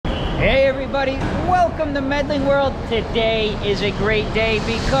Hey everybody, welcome to Medling World. Today is a great day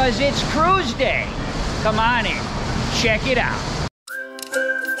because it's cruise day. Come on in, check it out.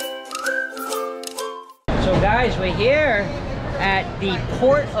 So guys, we're here at the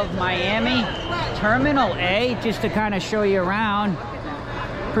Port of Miami, Terminal A, just to kind of show you around.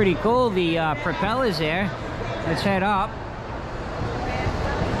 Pretty cool, the propellers there. Let's head up.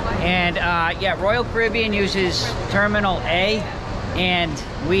 And yeah, Royal Caribbean uses Terminal A. And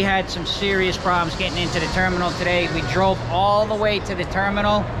we had some serious problems getting into the terminal today. We drove all the way to the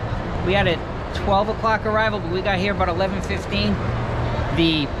terminal. We had a 12 o'clock arrival, but we got here about 11:15.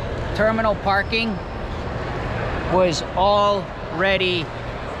 The terminal parking was already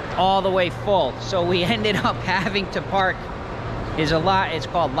all the way full. So we ended up having to park. There's a lot, it's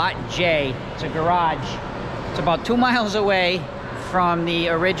called Lot J. It's a garage. It's about 2 miles away from the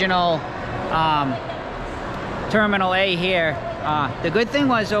original Terminal A here. The good thing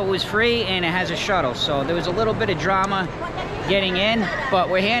was, though, it was free and it has a shuttle, so there was a little bit of drama getting in, but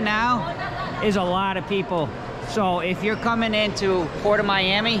we're here now. There's a lot of people, so if you're coming into Port of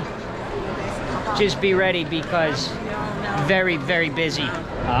Miami, just be ready because very, very busy.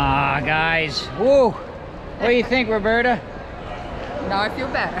 Guys, woo! What do you think, Roberta? Now I feel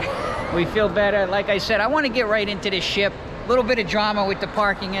better. We feel better. Like I said, I want to get right into this ship. A little bit of drama with the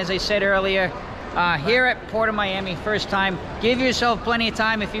parking, as I said earlier. Here at Port of Miami, first time. Give yourself plenty of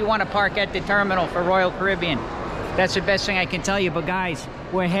time if you want to park at the terminal for Royal Caribbean. That's the best thing I can tell you. But guys,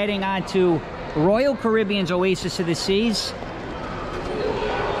 we're heading on to Royal Caribbean's Oasis of the Seas.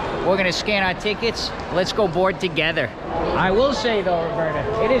 We're going to scan our tickets. Let's go board together. I will say though,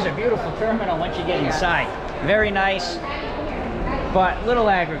 Roberta, it is a beautiful terminal once you get inside. Very nice, but a little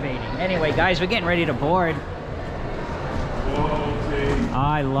aggravating. Anyway, guys, we're getting ready to board.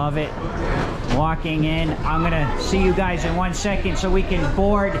 I love it. Walking in, I'm gonna see you guys in 1 second so we can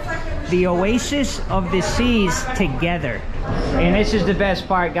board the Oasis of the Seas together. And this is the best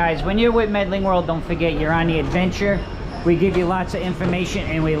part, guys. When you're with Medling World, don't forget you're on the adventure. We give you lots of information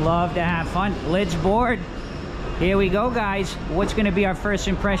and we love to have fun. Let's board. Here we go, guys. What's gonna be our first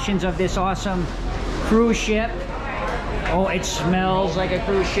impressions of this awesome cruise ship? Oh, it smells like a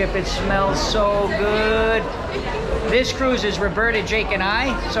cruise ship. It smells so good. This cruise is Roberta, Jake, and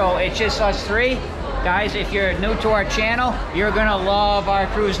I, so it's just us three. Guys, if you're new to our channel, you're gonna love our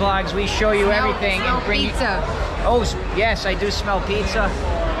cruise vlogs. We show you everything and bring pizza. Oh, yes, I do smell pizza.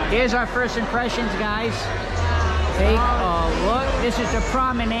 Here's our first impressions, guys. Take a look. This is the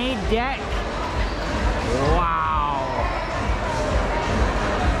Promenade deck. Wow.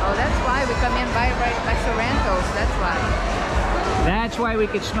 Oh, that's why we come in by Sorrento's. That's why. That's why we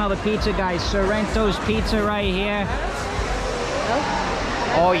could smell the pizza, guys. Sorrento's pizza right here.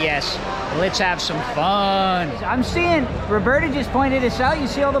 Oh yes, let's have some fun. I'm seeing, Roberta just pointed this out. You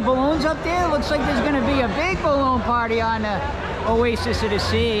see all the balloons up there? Looks like there's gonna be a big balloon party on the Oasis of the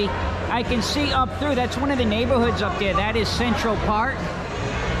Sea. I can see up through, that's one of the neighborhoods up there. That is Central Park.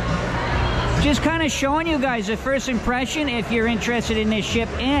 Just kind of showing you guys a first impression if you're interested in this ship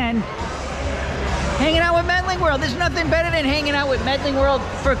and hanging out with Medling World. There's nothing better than hanging out with Medling World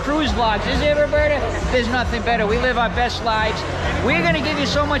for cruise vlogs. Is it, Roberta? There's nothing better. We live our best lives. We're going to give you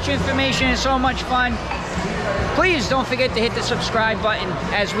so much information and so much fun. Please don't forget to hit the subscribe button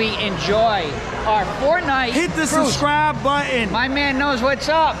as we enjoy our 4-night Hit the cruise. subscribe button. My man knows what's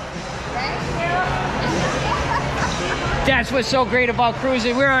up. Thank you. That's what's so great about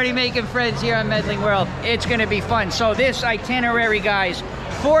cruising. We're already making friends here on Medling World. It's going to be fun. So this itinerary, guys,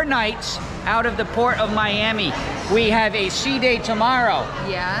 4 nights out of the Port of Miami. We have a sea day tomorrow.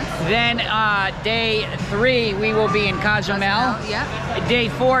 Yes. Then day 3 we will be in Cozumel. Yeah. Day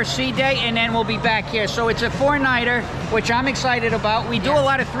 4 sea day, and then we'll be back here. So it's a 4-nighter, which I'm excited about. We do a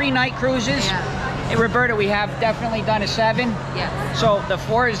lot of 3-night cruises. Yeah. And Roberta, we have definitely done a 7. Yes. So the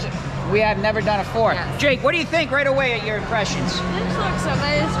 4 is, we have never done a 4. Yes. Jake, what do you think right away at your impressions? This looks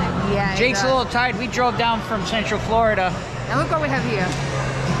amazing. Yeah. Jake's a little tired. We drove down from Central Florida. And look what we have here.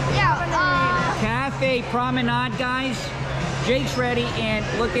 Yeah. Cafe Promenade, guys. Jake's ready, and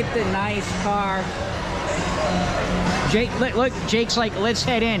look at the nice car. Jake, look, Jake's like, let's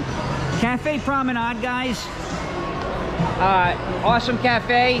head in. Cafe Promenade, guys. Awesome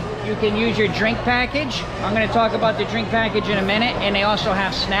cafe. You can use your drink package. I'm going to talk about the drink package in a minute, and they also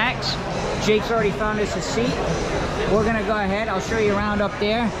have snacks. Jake's already found us a seat. We're going to go ahead. I'll show you around up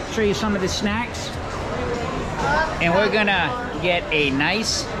there, show you some of the snacks. And we're going to get a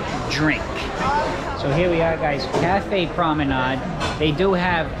nice drink. So here we are, guys, Cafe Promenade. They do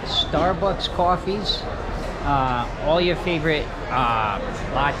have Starbucks coffees, all your favorite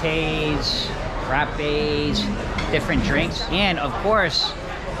lattes, frappes, different drinks, and of course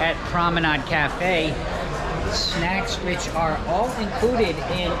at Promenade Cafe. Snacks which are all included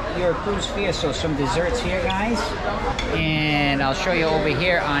in your cruise fare. So some desserts here, guys. And I'll show you over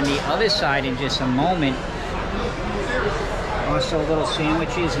here on the other side in just a moment. Also little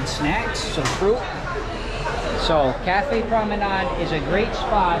sandwiches and snacks, some fruit. So Cafe Promenade is a great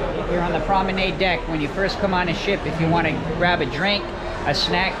spot if you're on the promenade deck when you first come on a ship. If you want to grab a drink, a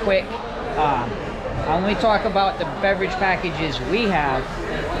snack quick. I only talk about the beverage packages we have,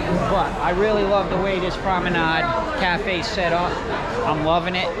 but I really love the way this Promenade Cafe is set up. I'm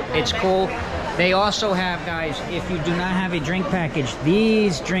loving it. It's cool. They also have, guys, if you do not have a drink package,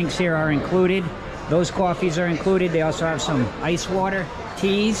 these drinks here are included. Those coffees are included. They also have some ice water,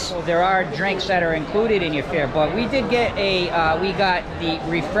 teas. So there are drinks that are included in your fare, but we did get we got the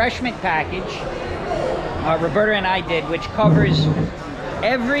refreshment package. Roberta and I did, which covers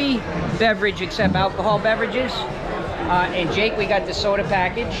every beverage except alcohol beverages. And Jake, we got the soda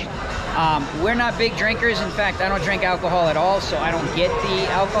package. We're not big drinkers. In fact, I don't drink alcohol at all, so I don't get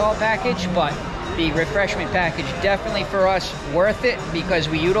the alcohol package, but the refreshment package definitely for us worth it because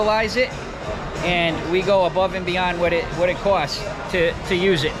we utilize it and we go above and beyond what it costs to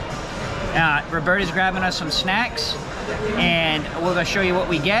use it. Roberta's grabbing us some snacks and we're gonna show you what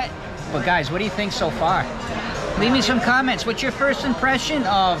we get. But guys, what do you think so far? Leave me some comments. What's your first impression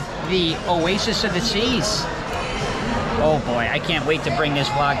of the Oasis of the Seas? Oh boy, I can't wait to bring this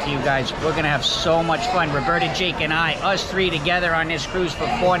vlog to you guys. We're gonna have so much fun. Roberta, Jake, and I, us three together on this cruise for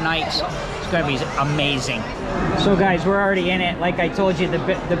 4 nights. It's gonna be amazing. So guys, we're already in it. Like I told you, the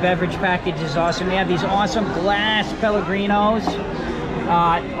beverage package is awesome. They have these awesome glass Pellegrinos.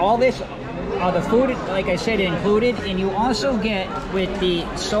 All this, the food, like I said, included. And you also get, with the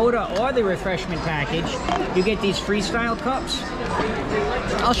soda or the refreshment package, you get these freestyle cups.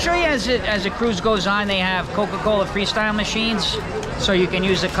 I'll show you as the cruise goes on. They have Coca-Cola freestyle machines, so you can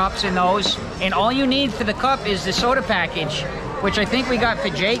use the cups in those. And all you need for the cup is the soda package, which I think we got for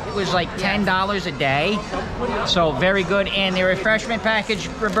Jake. It was like $10 a day. So very good. And the refreshment package,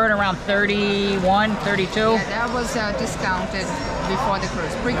 Roberta, around 31, 32. Yeah, that was discounted before the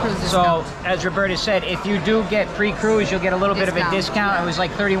cruise, pre-cruise discount. So as Roberta said, if you do get pre-cruise, you'll get a little bit of a discount. Yeah. It was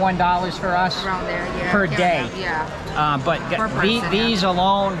like $31 for us around there, yeah, per day. Yeah. But these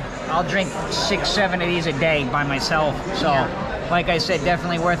alone, I'll drink 6, 7 of these a day by myself. So like I said,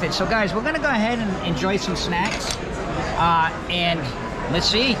 definitely worth it. So guys, we're gonna go ahead and enjoy some snacks. And let's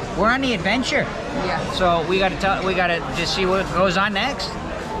see, we're on the adventure. Yeah. So we gotta just see what goes on next.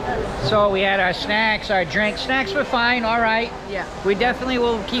 So we had our snacks, our drinks. Snacks were fine, all right. Yeah. We definitely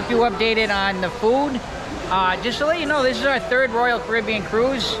will keep you updated on the food. Just to let you know, this is our 3rd Royal Caribbean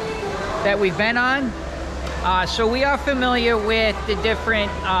cruise that we've been on. So we are familiar with the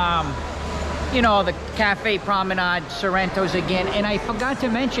different, you know, the Cafe Promenade, Sorrento's again. And I forgot to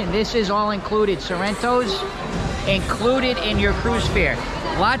mention, this is all included. Sorrento's included in your cruise fare.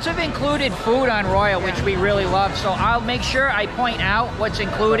 Lots of included food on Royal, which we really love. So I'll make sure I point out what's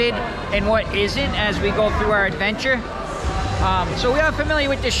included and what isn't as we go through our adventure. So we are familiar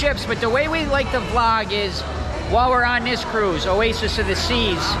with the ships, but the way we like to vlog is while we're on this cruise, Oasis of the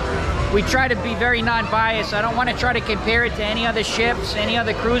Seas, we try to be very non-biased. I don't want to try to compare it to any other ships, any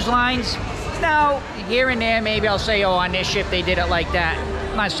other cruise lines. Now, here and there, maybe I'll say, oh, on this ship they did it like that.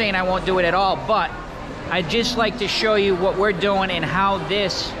 I'm not saying I won't do it at all, but I'd just like to show you what we're doing and how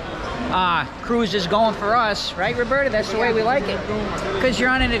this cruise is going for us. Right, Roberta? That's the way we like it. Because you're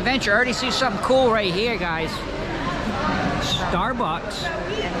on an adventure. I already see something cool right here, guys. Starbucks.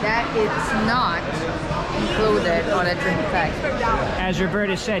 And that is not included on a drink package. As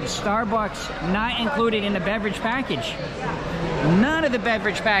Roberta said, Starbucks not included in the beverage package. None of the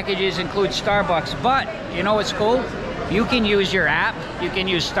beverage packages include Starbucks, but you know what's cool? You can use your app, you can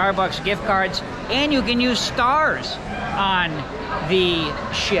use Starbucks gift cards, and you can use stars on the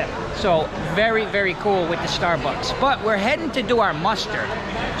ship. So very, very cool with the Starbucks. But we're heading to do our muster.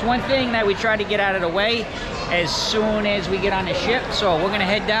 It's one thing that we try to get out of the way as soon as we get on the ship. So we're gonna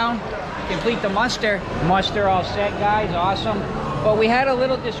head down, complete the muster. Muster all set, guys, awesome. But we had a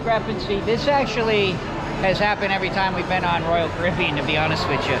little discrepancy. This actually has happened every time we've been on Royal Caribbean, to be honest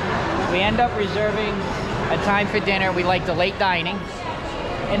with you. We end up reserving a time for dinner. We like the late dining.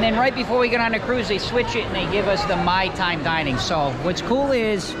 And then right before we get on the cruise, they switch it and they give us the my time dining. So what's cool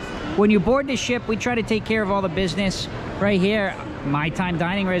is when you board the ship, we try to take care of all the business. Right here, my time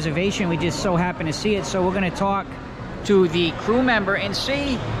dining reservation, we just so happen to see it. So we're gonna talk to the crew member and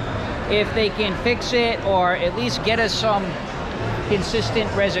see if they can fix it or at least get us some consistent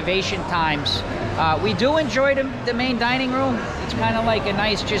reservation times. We do enjoy the main dining room. It's kind of like a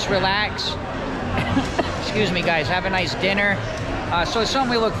nice, just relax. Excuse me, guys, have a nice dinner. So it's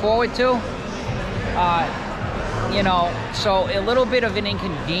something we look forward to. You know, so a little bit of an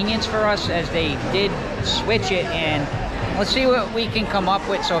inconvenience for us as they did switch it, and let's see what we can come up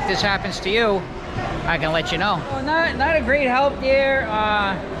with. So if this happens to you, I can let you know. Well, not a great help there.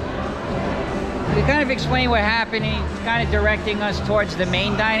 We kind of explained what happened. He's kind of directing us towards the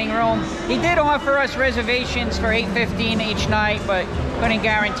main dining room. He did offer us reservations for $8.15 each night, but couldn't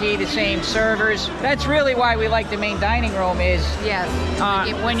guarantee the same servers. That's really why we like the main dining room is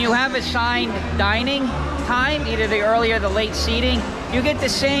when you have assigned dining time, either the early or the late seating, you get the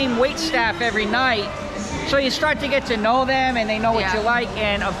same wait staff every night. So you start to get to know them and they know what you like.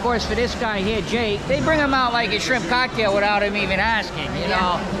 And of course for this guy here, Jake, they bring him out like a shrimp cocktail without him even asking, you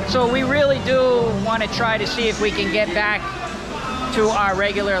know. So we really do want to try to see if we can get back to our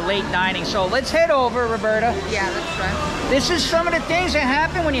regular late dining. So let's head over, Roberta. Yeah, that's right. This is some of the things that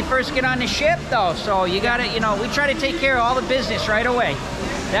happen when you first get on the ship though. So you gotta, you know, we try to take care of all the business right away.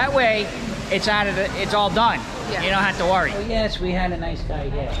 That way it's it's all done. Yeah. You don't have to worry. Oh, yes, we had a nice guy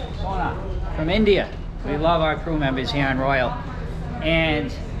here. What's going on? From India. We love our crew members here on Royal.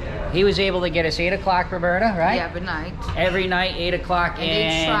 And he was able to get us 8 o'clock, Roberta, right? Yeah, every night. Every night, 8 o'clock. And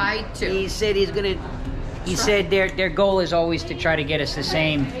they tried to. He said he's gonna, he said their goal is always to try to get us the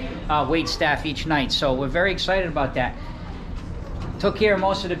same wait staff each night. So we're very excited about that. Took care of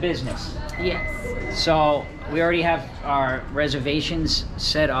most of the business. Yes. So we already have our reservations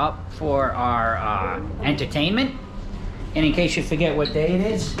set up for our entertainment. And in case you forget what day it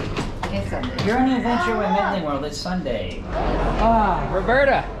is, you're on the adventure with Medling World. It's Sunday.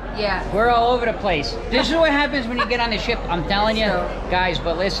 Roberta. Yeah. We're all over the place. This is what happens when you get on the ship. I'm telling you, guys.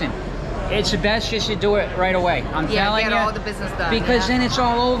 But listen, it's the best just to do it right away. I'm telling you. Get all the business done. Because then it's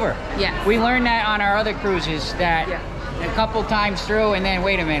all over. Yeah. We learned that on our other cruises that a couple times through, and then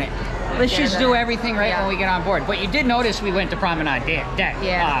wait a minute. Let's just do everything right when we get on board. But you did notice we went to Promenade deck.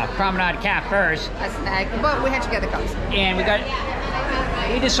 Promenade cap first. A snack, but we had to get the cups. And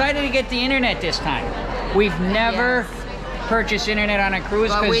we decided to get the internet this time. We've never purchased internet on a cruise.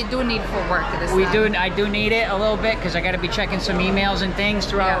 But we do need for work this time. I do need it a little bit because I got to be checking some emails and things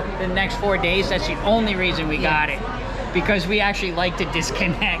throughout the next 4 days. That's the only reason we got it. Because we actually like to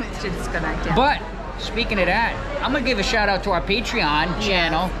disconnect. But speaking of that, I'm going to give a shout out to our Patreon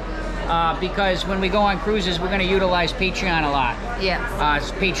channel. Because when we go on cruises, we're going to utilize Patreon a lot. Yes.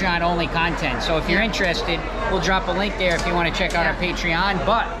 It's Patreon only content. So if you're interested, we'll drop a link there if you want to check out our Patreon.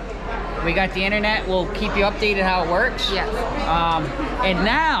 But we got the internet. We'll keep you updated how it works. Yes. And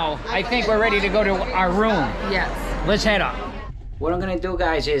now I think we're ready to go to our room. Yes. Let's head up. What I'm going to do,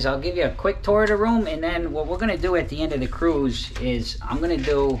 guys, is I'll give you a quick tour of the room. And then what we're going to do at the end of the cruise is I'm going to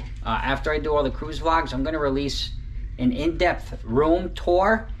do, after I do all the cruise vlogs, I'm going to release an in-depth room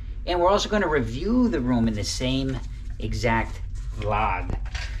tour. And we're also going to review the room in the same exact vlog.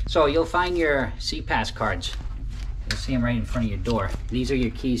 So you'll find your SeaPass cards. You'll see them right in front of your door. These are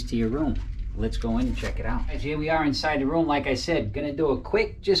your keys to your room. Let's go in and check it out. Here we are inside the room. Like I said, going to do a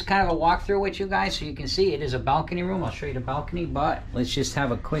quick, just kind of a walkthrough with you guys so you can see it is a balcony room. I'll show you the balcony, but let's just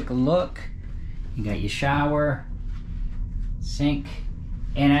have a quick look. You got your shower, sink,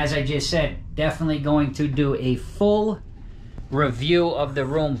 and as I just said, definitely going to do a full review of the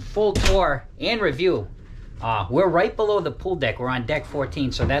room, full tour and review. We're right below the pool deck. We're on deck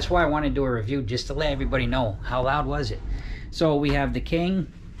 14, so that's why I want to do a review, just to let everybody know how loud was it. So we have the king.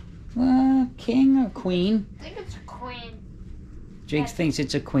 King or queen? I think it's a queen. Jake thinks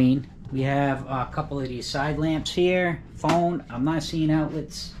it's a queen. We have a couple of these side lamps here. Phone. I'm not seeing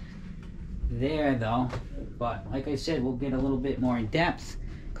outlets there though, but like I said, we'll get a little bit more in depth.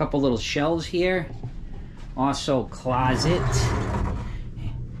 A couple little shelves here. Also closet,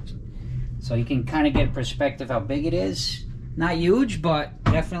 so you can kind of get perspective how big it is. Not huge, but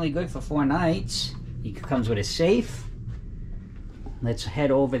definitely good for 4 nights. It comes with a safe. Let's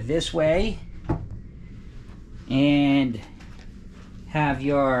head over this way and have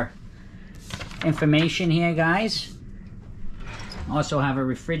your information here, guys. Also have a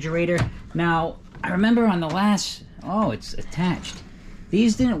refrigerator. Now I remember on the last, it's attached.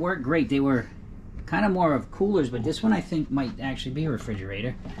 These didn't work great. They were kind of more of coolers, but this one I think might actually be a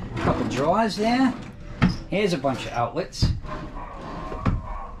refrigerator. A couple drawers there. Here's a bunch of outlets.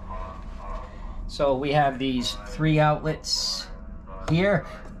 So we have these 3 outlets here.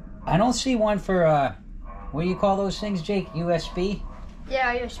 I don't see one for, what do you call those things, Jake? USB?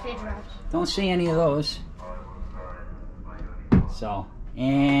 Yeah, USB drives. Don't see any of those. So,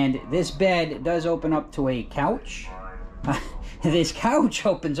 and this bed does open up to a couch. This couch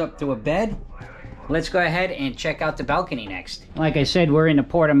opens up to a bed. let's go ahead and check out the balcony next. Like I said, we're in the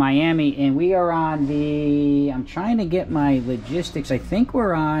port of Miami, and we are on the, I'm trying to get my logistics. I think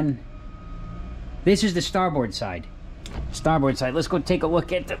we're on, this is the starboard side. Starboard side. Let's go take a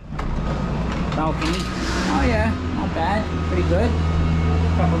look at the balcony. Oh yeah, not bad. Pretty good.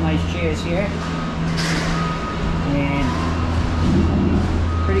 A couple nice chairs here. And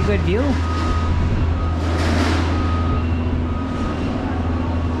pretty good view.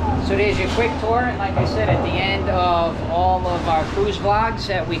 So there's your quick tour, and like I said, at the end of all of our cruise vlogs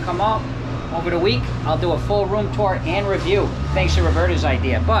that we come up over the week, I'll do a full room tour and review, thanks to Roberta's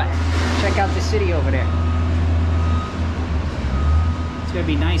idea. But check out the city over there. It's gonna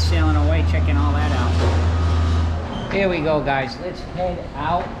be nice sailing away, checking all that out. Here we go, guys. Let's head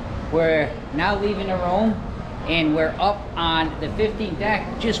out. We're now leaving the room, and we're up on the 15th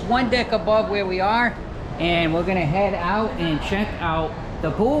deck, just one deck above where we are, and we're gonna head out and check out the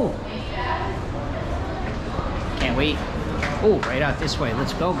pool. Can't wait. Oh, right out this way.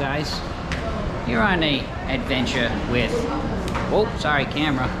 Let's go, guys. You're on a adventure with, oh, sorry,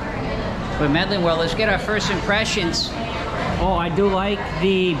 camera. With Medling World. Let's get our first impressions. Oh, I do like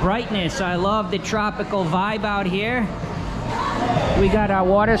the brightness. I love the tropical vibe out here. We got our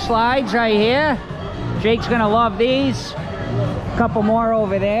water slides right here. Jake's gonna love these. A couple more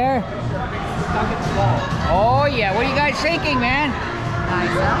over there. Oh yeah, what are you guys thinking, man?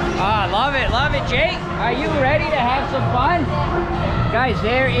 Ah, love it, Jake. Are you ready to have some fun? Guys,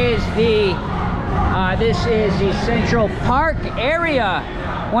 there is the, this is the Central Park area.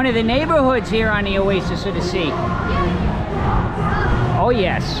 One of the neighborhoods here on the Oasis of the Sea. Oh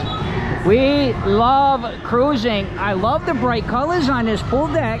yes, we love cruising. I love the bright colors on this pool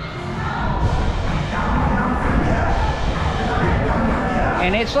deck.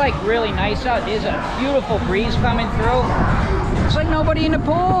 And it's like really nice out. There's a beautiful breeze coming through. It's like nobody in the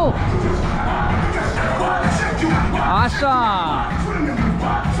pool. Awesome.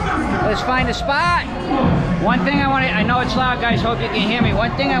 Let's find a spot. One thing I know it's loud, guys, hope you can hear me.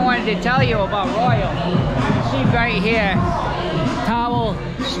 One thing I wanted to tell you about Royal. See right here, towel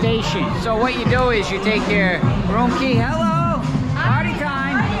station. So what you do is you take your room key. Hello, party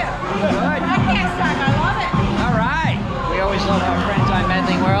time. Good. I can't stop, I love it. All right. We always love our friends on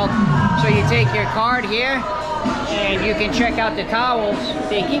Medling World. So you take your card here, and you can check out the towels.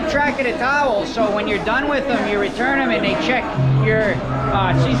 They keep track of the towels, so when you're done with them, you return them, and they check your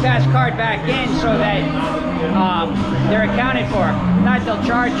CPAS card back in so that they're accounted for. Not they'll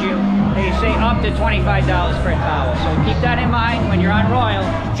charge you. They say up to $25 per towel. So keep that in mind when you're on Royal.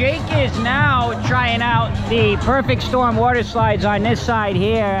 Jake is now trying out the Perfect Storm water slides on this side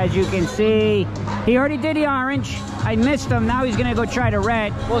here, as you can see. He already did the orange. I missed him. Now he's gonna go try the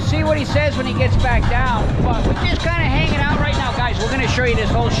red. We'll see what he says when he gets back down. But we're just kind of hanging out right now, guys. We're gonna show you this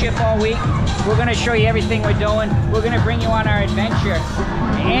whole ship all week. We're gonna show you everything we're doing. We're gonna bring you on our adventure.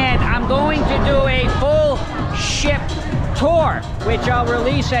 And I'm going to do a full ship tour, which I'll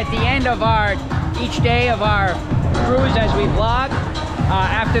release at the end of each day of our cruise as we vlog.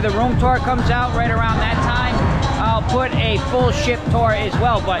 After the room tour comes out right around that time, I'll put a full ship tour as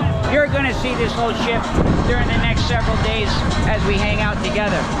well. But you're gonna see this whole ship during the next several days as we hang out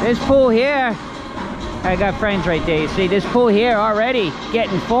together. This pool here, I got friends right there. You see this pool here already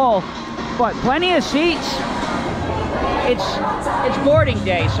getting full, but plenty of seats. It's boarding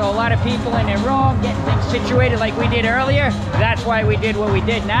day, so a lot of people in their room getting things situated like we did earlier. That's why we did what we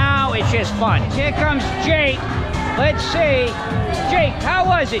did. Now it's just fun. Here comes Jake. Let's see. Jake, how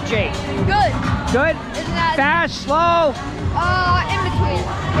was it, Jake? Good. Good? Isn't that fast, slow? in between.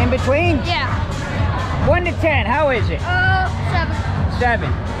 In between? Yeah. 1 to 10, how is it? 7.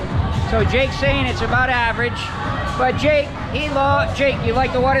 7. So Jake's saying it's about average. But Jake, Jake, you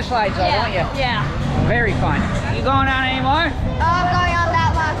like the water slides though, don't you? Yeah. Very fun. You going on anymore? I'm going on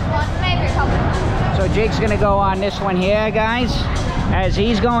that last one, maybe a couple. So Jake's gonna go on this one here, guys. As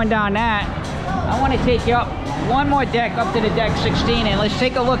he's going down that, I want to take you up one more deck, up to the deck 16, and let's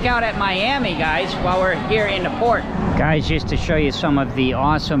take a look out at Miami, guys, while we're here in the port. Guys, just to show you some of the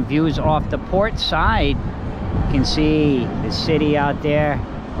awesome views off the port side. You can see the city out there.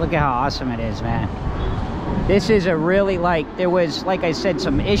 Look at how awesome it is, man. This is a really, there was, like I said,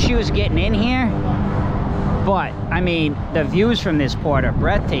 some issues getting in here. But, I mean, the views from this port are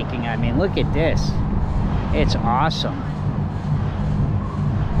breathtaking. I mean, look at this. It's awesome.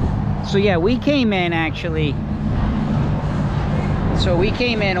 So, yeah, we came in, actually. So, we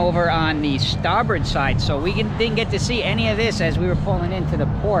came in over on the starboard side. So, we didn't get to see any of this as we were pulling into the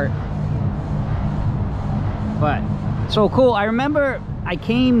port. But, so cool. I remember I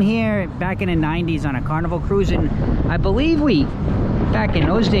came here back in the 90s on a Carnival cruise, and I believe we Back in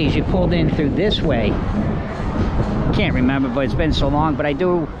those days, you pulled in through this way. Can't remember, but it's been so long. But I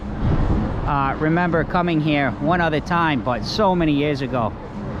do remember coming here one other time, but so many years ago.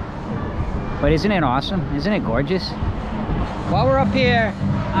 But isn't it awesome? Isn't it gorgeous? While we're up here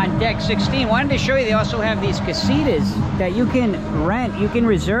on deck 16, wanted to show you they also have these casitas that you can rent. You can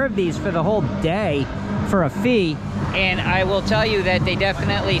reserve these for the whole day for a fee. And I will tell you that they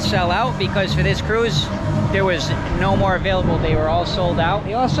definitely sell out, because for this cruise there was no more available. They were all sold out.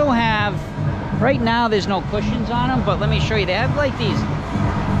 They also have, right now there's no cushions on them, but let me show you. They have like these,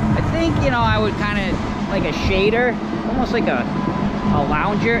 I think, you know, I would kind of like a shader, almost like a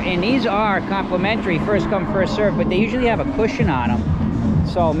lounger, and these are complimentary, first come first serve, but they usually have a cushion on them.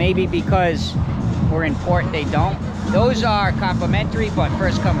 So maybe because we're in port they don't. Those are complimentary, but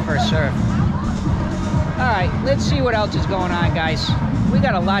first come first serve. All right, let's see what else is going on, guys. We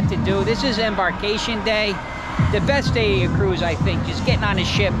got a lot to do. This is embarkation day, the best day of your cruise, I think. Just getting on the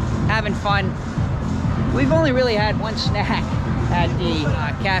ship, having fun. We've only really had one snack at the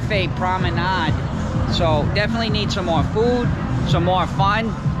cafe Promenade, so definitely need some more food, some more fun,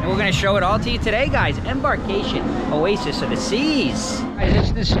 and we're going to show it all to you today, guys. Embarkation, Oasis of the Seas. Guys, this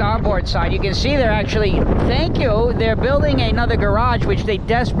is the starboard side. You can see they're actually, thank you, they're building another garage, which they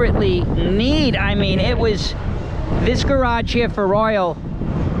desperately need. I mean, it was this garage here for Royal,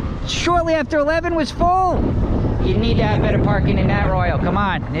 shortly after 11 was full. You need to have better parking in that, Royal. Come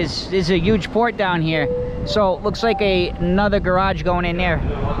on, there's a huge port down here. So looks like another garage going in there.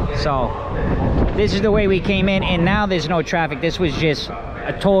 So this is the way we came in, and now there's no traffic. This was just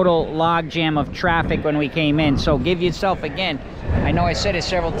a total log jam of traffic when we came in. So give yourself, again, I know I said it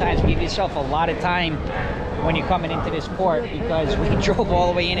several times, give yourself a lot of time when you're coming into this port, because we drove all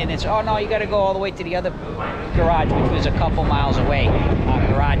the way in and it's, oh no, you got to go all the way to the other garage, which was a couple miles away.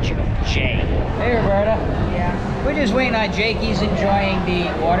 Garage J. Hey, Roberta. Yeah. We're just waiting on Jake. He's enjoying the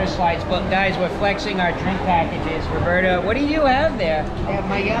water slides, but guys, we're flexing our drink packages. Roberta, what do you have there?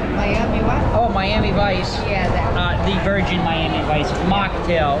 Miami what? Oh, Miami Vice. Yeah, that. The Virgin Miami Vice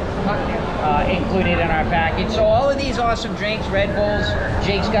mocktail. Included in our package. So all of these awesome drinks, Red Bulls,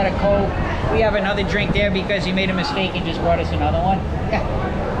 Jake's got a Coke. We have another drink there because he made a mistake and just brought us another one.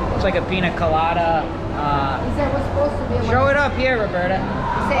 Yeah. It's like a pina colada. He said it was supposed to be a Show it up here, Roberta.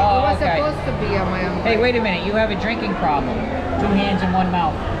 He said it was supposed to be a Miami. Hey, wait a minute. You have a drinking problem. 2 hands in 1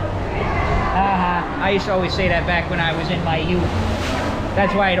 mouth. I used to always say that back when I was in my youth.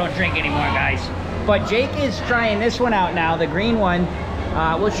 That's why I don't drink anymore, guys. But Jake is trying this one out now, the green one.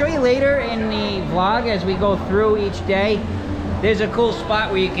 We'll show you later in the vlog as we go through each day. There's a cool spot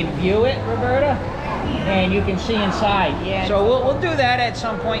where you can view it, Roberta, and you can see inside. Yeah. So we'll do that at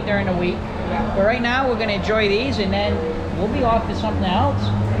some point during the week. Yeah. But right now we're going to enjoy these, and then we'll be off to something else,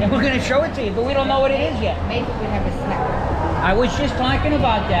 and we're going to show it to you, but we don't know what it is yet. Maybe we have a snack. I was just talking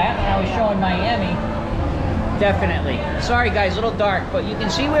about that when I was showing Miami. Definitely. Sorry guys, a little dark, but you can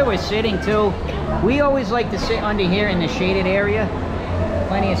see where we're sitting too. We always like to sit under here in the shaded area.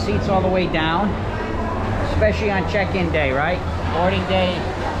 Plenty of seats all the way down, especially on check-in day, right? Boarding day,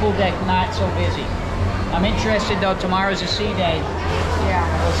 pool deck not so busy. I'm interested though, tomorrow's a sea day.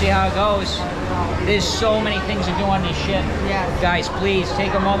 Yeah. We'll see how it goes. There's so many things to do on this ship. Yeah. Guys, please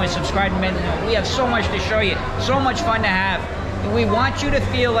take a moment, subscribe to Medling World. We have so much to show you, so much fun to have. And we want you to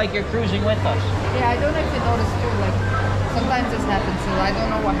feel like you're cruising with us. Yeah, I don't know if you noticed too, like, sometimes this happens, so I don't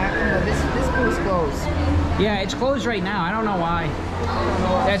know what happened, but this pool's closed. Yeah, it's closed right now. I don't know why.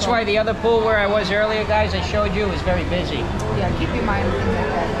 That's why the other pool where I was earlier, guys, I showed you, was very busy. Yeah, keep in mind things like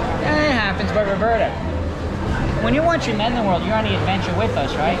that. Yeah, it happens, but Roberta, when you want your Medling World, you're on the adventure with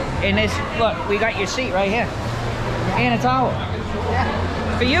us, right? And this, look, we got your seat right here. And a towel.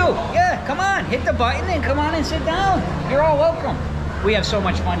 Yeah. For you. Yeah, come on. Hit the button and come on and sit down. You're all welcome. We have so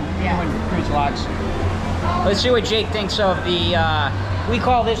much fun doing cruise vlogs. Let's see what Jake thinks of the, we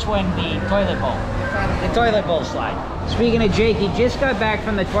call this one the toilet bowl. The toilet bowl slide. Speaking of Jake, he just got back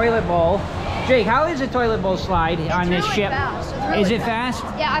from the toilet bowl. Jake, how is the toilet bowl slide on this ship? Fast. Really is it fast?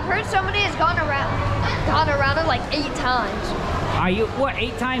 Yeah, I've heard somebody has gone around it like 8 times. Are you, what,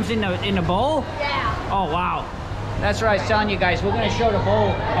 8 times in the bowl? Yeah. Oh, wow. That's what I was telling you guys. We're going to show the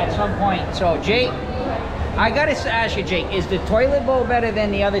bowl at some point. So, Jake, I got to ask you, Jake, is the toilet bowl better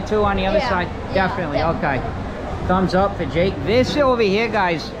than the other 2 on the other side? Yeah, Definitely. Okay. Thumbs up for Jake. This over here,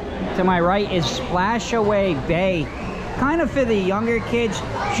 guys, to my right is Splash Away Bay. Kind of for the younger kids.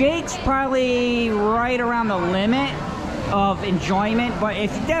 Jake's probably right around the limit of enjoyment, but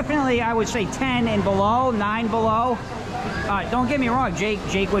if definitely, I would say 10 and below, 9 below. Don't get me wrong,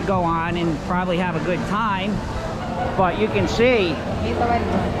 Jake would go on and probably have a good time, but you can see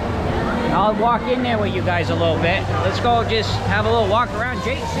I'll walk in there with you guys a little bit. Let's go just have a little walk around.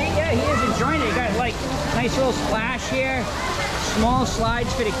 Jake, see, yeah, he is enjoying it. You got like nice little splash here. Small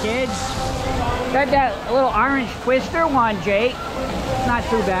slides for the kids. Got that little orange twister one, Jake. Not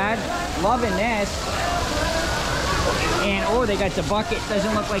too bad. Loving this. And oh, they got the bucket.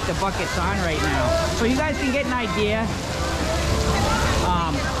 Doesn't look like the bucket's on right now. So you guys can get an idea.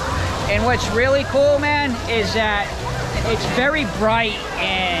 And what's really cool, man, is that it's very bright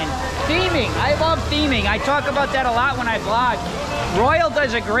and theming. I love theming. I talk about that a lot when I vlog. Royal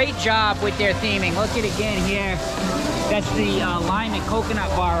does a great job with their theming. Look at it again here. That's the lime and coconut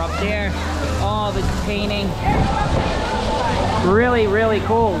bar up there. All the painting. Really, really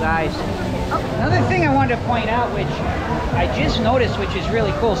cool, guys. Another thing I wanted to point out, which I just noticed, which is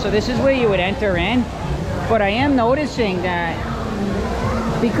really cool. So this is where you would enter in. But I am noticing that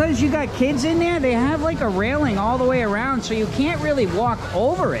because you got kids in there, they have like a railing all the way around, so you can't really walk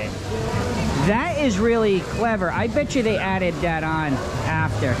over it. That is really clever. I bet you they added that on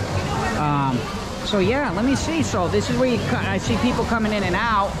after. So yeah, let me see. So this is where I see people coming in and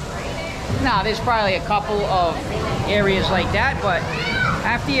out. Now there's probably a couple of areas like that, but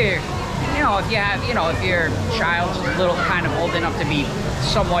after you're, you know, if you have, you know, if your child's a little kind of old enough to be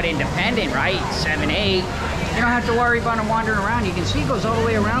somewhat independent, right? 7, 8. You don't have to worry about them wandering around. You can see it goes all the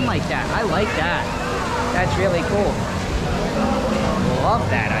way around like that. I like that. That's really cool. Love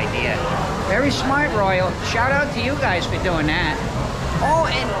that idea. Very smart, Royal. Shout out to you guys for doing that. Oh,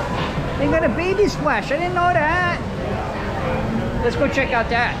 and they got a baby splash. I didn't know that. Let's go check out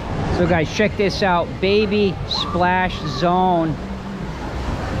that. So guys, check this out. Baby splash zone.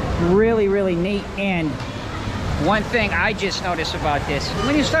 Really, really neat. And one thing I just noticed about this,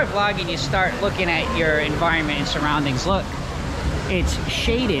 when you start vlogging, you start looking at your environment and surroundings. Look, it's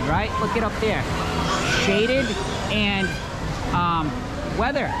shaded, right? Look it up there. Shaded and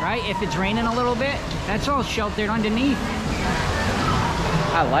weather, right? If it's raining a little bit, that's all sheltered underneath.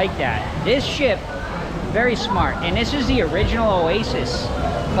 I like that. This ship, very smart. And this is the original Oasis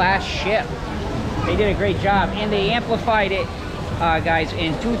class ship. They did a great job. And they amplified it, guys,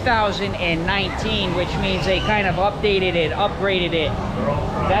 in 2019, which means they kind of updated it, upgraded it.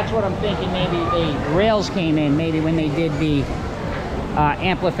 That's what I'm thinking. Maybe the rails came in, maybe when they did the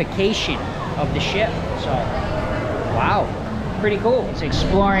amplification of the ship. So, wow, pretty cool. It's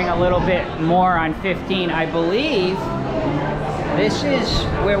exploring a little bit more on 15. I believe this is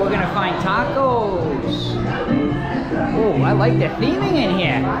where we're gonna find tacos. Oh, I like the theming in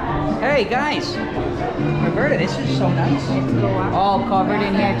here. Hey guys, Roberta, this is so nice. All covered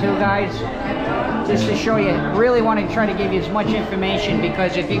in here too, guys. Just to show you, really want to try to give you as much information,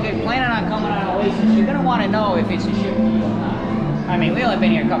 because if you're planning on coming on Oasis, you're gonna want to know if it's a ship for you or not. I mean, we only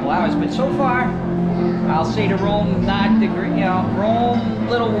been here a couple hours, but so far, I'll say the room, not the, you know, room,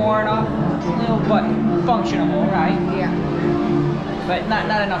 little worn up, little but functional, right? Yeah. But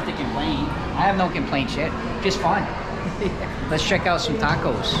not enough to complain. I have no complaints yet. Just fun. Let's check out some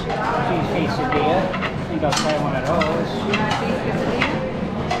tacos. Cheese quesadilla. I think I'll try one of those.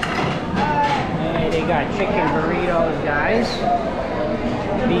 Hey, they got chicken burritos, guys.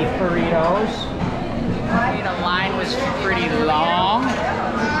 Beef burritos. The line was pretty long.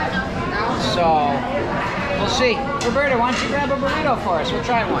 So, we'll see. Roberta, why don't you grab a burrito for us? We'll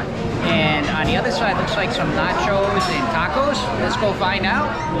try one. And on the other side looks like some nachos and tacos. Let's go find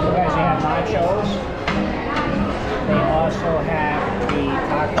out. So guys, they have nachos. They also have the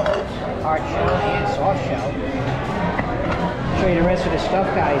tacos, hard shell and soft shell. Show you the rest of the stuff,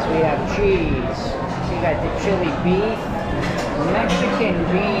 guys. We have cheese. We got the chili beef, Mexican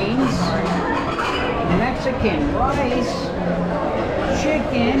beans, Mexican rice,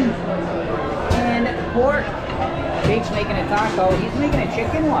 chicken, and pork. Jake's making a taco. He's making a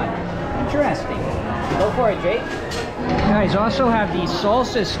chicken one. Interesting. Go for it, Jake. Guys, also have the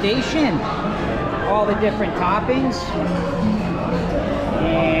salsa station. All the different toppings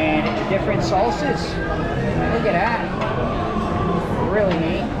and different salsas. Look at that. Really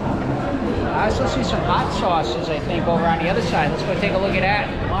neat. I also see some hot sauces, I think, over on the other side. Let's go take a look at that.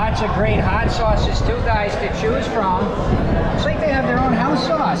 Lots of great hot sauces too, guys, to choose from. Looks like they have their own house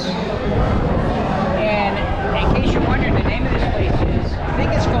sauce. And in case you're wondering, the name of this place is, I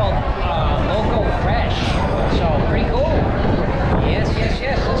think it's called Loco Fresh. So, pretty cool. Yes, yes,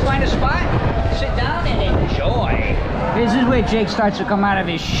 yes. Let's find a spot, sit down, and enjoy. This is where Jake starts to come out of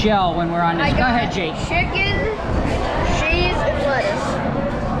his shell when we're on this. Go ahead, Jake. Chicken, cheese, and lettuce.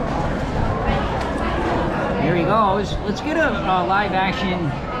 Here he goes. Let's get a live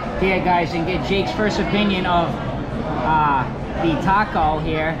action here, guys, and get Jake's first opinion of the taco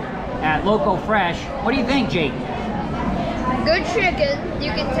here at Loco Fresh. What do you think, Jake? good chicken.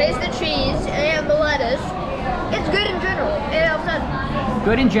 You can taste the cheese and the lettuce. It's good in general. And outside.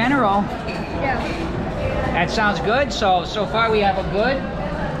 Good in general. Yeah. That sounds good. So far we have a good.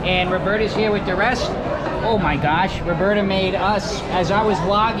 And Roberta's here with the rest. Oh my gosh, Roberta made us, as I was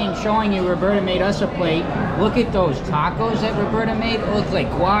vlogging, showing you, Roberta made us a plate. Look at those tacos that Roberta made. It looks like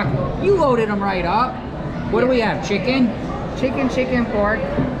guac. You loaded them right up. What do we have? Chicken? Chicken, pork,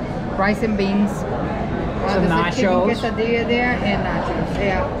 rice and beans. Some nachos. Chicken quesadilla there and nachos,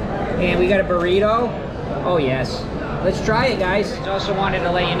 yeah. And we got a burrito. Oh yes. Let's try it, guys. I also wanted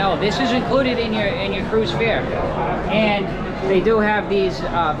to let you know, this is included in your cruise fare. And they do have these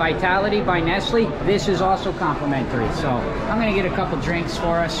Vitality by Nestle. This is also complimentary. So I'm gonna get a couple drinks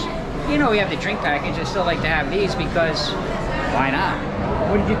for us. You know we have the drink package. I still like to have these because why not?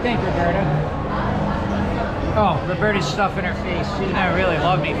 What did you think, Roberta? Oh, Roberta's stuffing her face. She's gonna really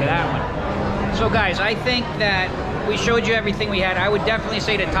love me for that one. So guys, I think that we showed you everything we had. I would definitely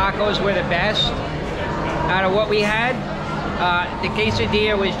say the tacos were the best out of what we had. The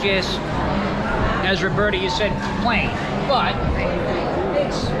quesadilla was just, as Roberta, you said, plain. But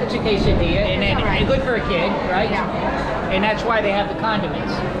it's a quesadilla, and then good for a kid, right? Yeah. And that's why they have the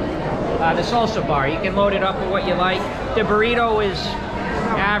condiments. The salsa bar, you can load it up with what you like. The burrito is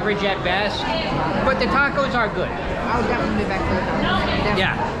average at best, but the tacos are good. I'll definitely be back for the tacos.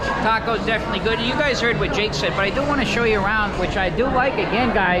 Yeah, tacos definitely good. You guys heard what Jake said, but I do want to show you around, which I do like.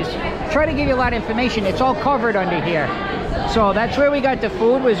 Again, guys, try to give you a lot of information. It's all covered under here. So that's where we got the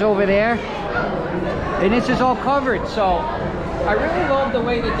food, was over there. And this is all covered. So I really love the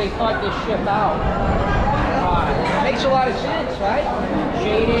way that they thought this ship out. Makes a lot of sense, right?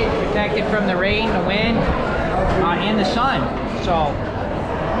 Shaded, protected from the rain, the wind, and the sun. So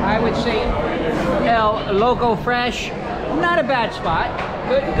I would say El Loco Fresh, not a bad spot.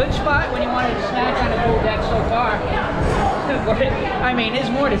 Good spot when you wanted to snack on the pool deck so far. But, I mean, there's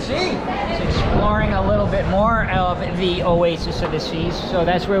more to see. It's exploring a little bit more of the Oasis of the Seas. So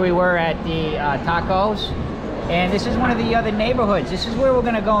that's where we were at the tacos. And this is one of the other neighborhoods. This is where we're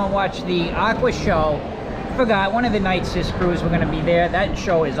gonna go and watch the Aqua show. Forgot, one of the nights this cruise, we're gonna be there. That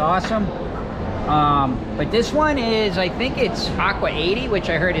show is awesome. But this one is, I think it's Aqua 80, which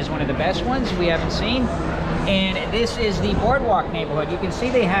I heard is one of the best ones we haven't seen. And this is the Boardwalk neighborhood. You can see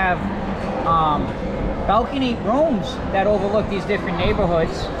they have balcony rooms that overlook these different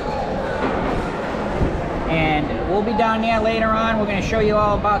neighborhoods. And we'll be down there later on. We're gonna show you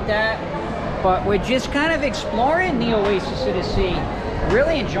all about that. But we're just kind of exploring the Oasis of the Sea.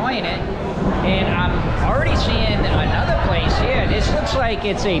 Really enjoying it. And I'm already seeing another place here. This looks like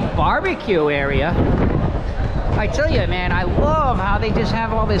it's a barbecue area. I tell you, man, I love how they just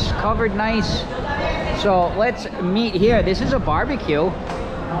have all this covered nice. So let's meet here. This is a barbecue.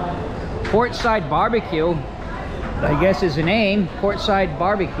 Portside Barbecue, I guess is the name. Portside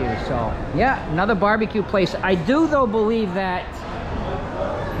Barbecue. So yeah, another barbecue place. I do though believe that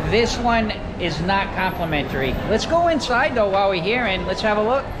this one is not complimentary. Let's go inside though while we're here and let's have a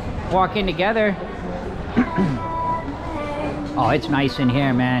look. Walk in together. Oh, it's nice in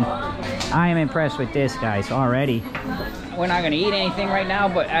here, man. I am impressed with this, guys, already. We're not gonna eat anything right now,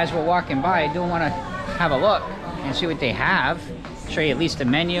 but as we're walking by, I do want to have a look and see what they have. Show you at least the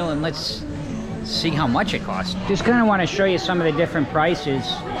menu and let's see how much it costs. Just kind of want to show you some of the different prices.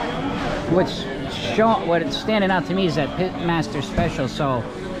 What's standing out to me is that Pitmaster special. So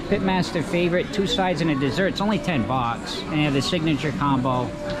Pitmaster favorite, 2 sides and a dessert. It's only 10 bucks. And you have the signature combo.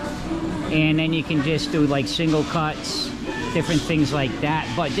 And then you can just do like single cuts, different things like that.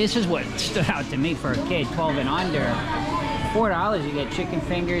 But this is what stood out to me for a kid, 12 and under. $4 you get chicken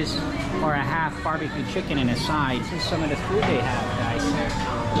fingers or a half barbecue chicken and a side. This is some of the food they have, guys.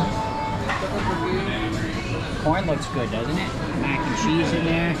 Corn looks good, doesn't it? Mac and cheese in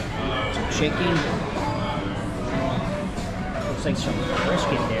there, some chicken. Looks like some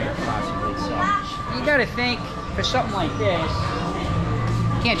brisket there, possibly. So you gotta think, for something like this,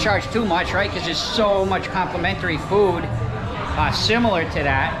 you can't charge too much, right? Because there's so much complimentary food similar to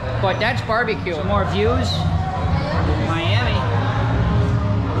that. But that's barbecue. Some more views. Miami.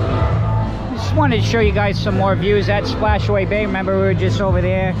 Just wanted to show you guys some more views at Splashaway Bay. Remember, we were just over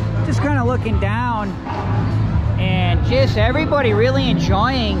there, just kind of looking down, and just everybody really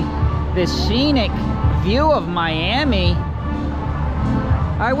enjoying the scenic view of Miami.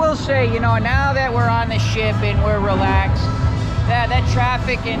 I will say, you know, now that we're on the ship and we're relaxed, that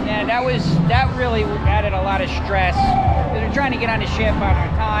traffic and that really added a lot of stress. We're trying to get on the ship on our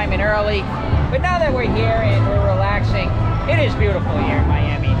time and early. But now that we're here and we're relaxing, it is beautiful here in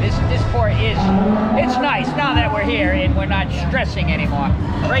Miami. This port it's nice now that we're here and we're not stressing anymore.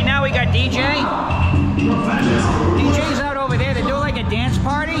 Right now we got DJ. DJ's out over over there. They're doing like a dance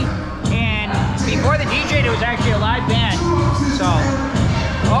party. And before the DJ, there was actually a live band. So,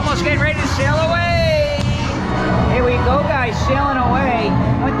 almost getting ready to sail away. Here we go, guys, sailing away.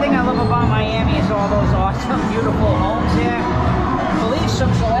 One thing I love about Miami is all those awesome, beautiful homes here. I believe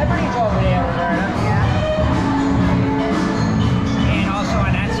some celebrities over there, Roberta. Yeah. And also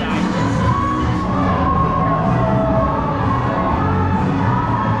on that side.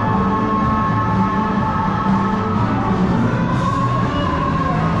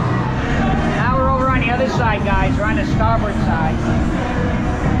 Now we're over on the other side, guys. We're on the starboard side.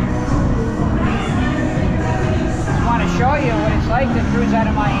 Just want to show you what it's like to cruise out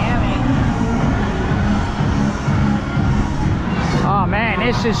of Miami. Oh man,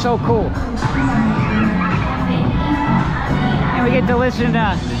 this is so cool. And we get to listen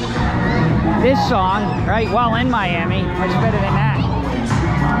to this song, right, while in Miami. Much better than that.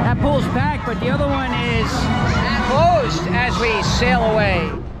 That pool's packed, but the other one is closed as we sail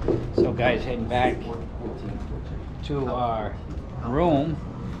away. So guys, heading back to our room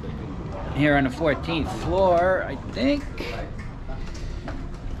here on the 14th floor, I think.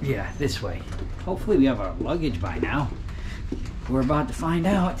 Yeah, this way. Hopefully we have our luggage by now. We're about to find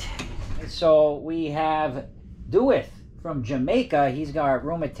out. So we have Dewith from Jamaica. He's our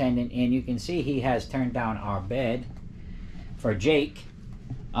room attendant, and you can see he has turned down our bed for Jake.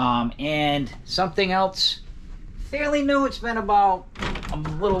 And something else fairly new. It's been about a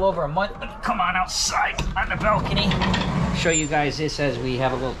little over a month. Come on outside on the balcony. Show you guys this as we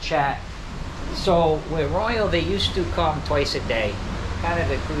have a little chat. So with Royal, they used to come twice a day. Kind of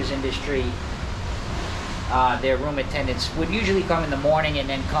the cruise industry. Their room attendants would usually come in the morning and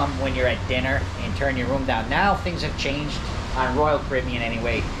then come when you're at dinner and turn your room down. Now things have changed on Royal Caribbean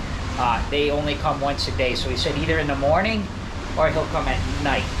anyway. They only come once a day. So he said either in the morning or he'll come at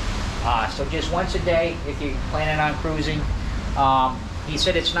night. So just once a day if you're planning on cruising. He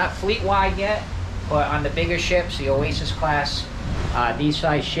said it's not fleet-wide yet, but on the bigger ships, the Oasis class, these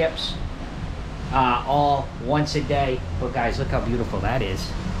size ships, all once a day. But guys, look how beautiful that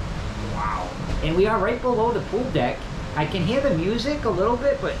is. Wow. And we are right below the pool deck. I can hear the music a little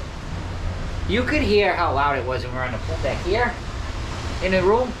bit, but you could hear how loud it was when we were on the pool deck. Here in the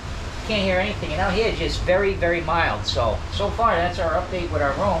room, can't hear anything. And out here, just very, very mild. So far, that's our update with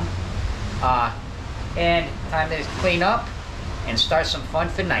our room. And time to clean up and start some fun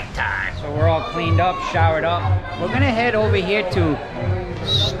for nighttime. So we're all cleaned up, showered up. We're gonna head over here to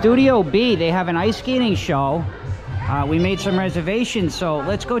Studio B. They have an ice skating show. We made some reservations, so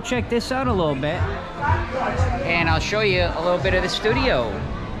let's go check this out a little bit. And I'll show you a little bit of the studio.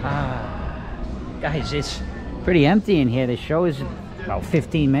 Guys, it's pretty empty in here. The show is about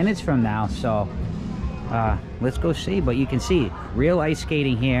 15 minutes from now, so let's go see. But you can see real ice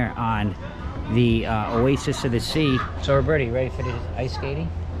skating here on the Oasis of the Sea. So Roberta, you ready for the ice skating?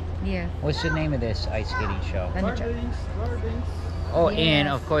 Yeah. What's the name of this ice skating show? Gardens. Oh, Yes. and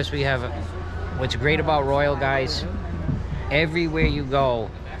of course we have, what's great about Royal, guys, everywhere you go,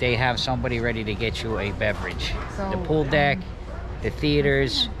 they have somebody ready to get you a beverage. So, the pool deck, the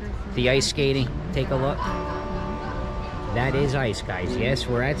theaters, the ice skating. Take a look. That is ice, guys. Yes,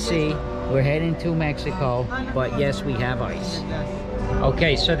 we're at sea. We're heading to Mexico, but yes, we have ice.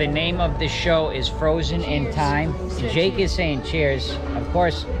 Okay, so the name of the show is Frozen in Time. Jake is saying cheers. Of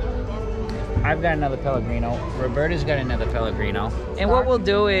course, I've got another Pellegrino. Roberta's got another Pellegrino. And what we'll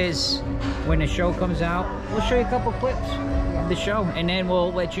do is, when the show comes out, we'll show you a couple clips of the show. And then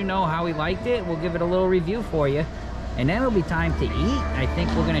we'll let you know how we liked it. We'll give it a little review for you. And then it'll be time to eat. I think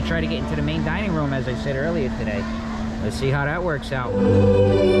we're going to try to get into the main dining room, as I said earlier today. Let's see how that works out.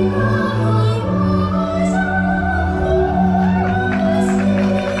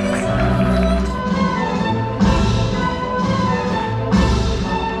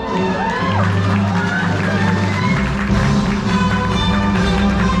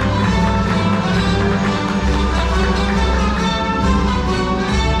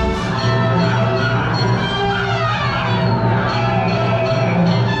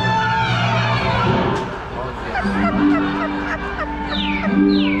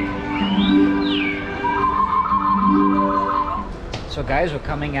 So guys, we're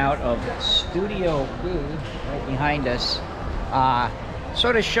coming out of Studio B, right behind us.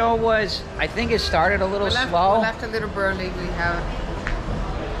 So the show was, I think it started a little slow. We left a little early. We have...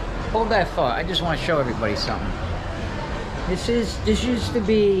 Hold that thought. I just want to show everybody something. This used to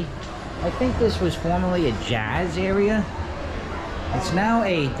be, I think this was formerly a jazz area. It's now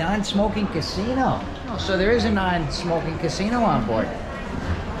a non-smoking casino. So there is a non-smoking casino on board.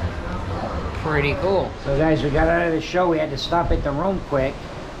 Pretty cool. So guys, we got out of the show. We had to stop at the room quick.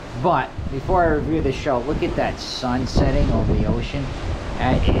 But before I review the show, look at that sun setting over the ocean.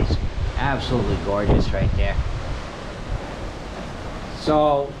 That is absolutely gorgeous right there.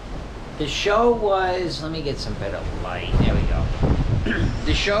 So the show was, let me get some better light. There we go.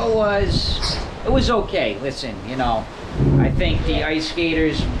 The show was, it was okay. Listen, you know, I think the ice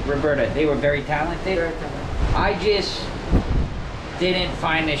skaters, Roberta, they were very talented. I just didn't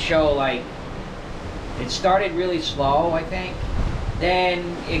find the show, like, it started really slow, I think.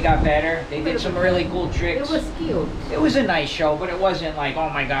 Then it got better. They did some really cool tricks. It was cute. It was a nice show, but it wasn't like, oh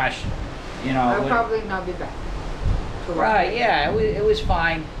my gosh, you know. I'll probably not be back. Right, yeah, it was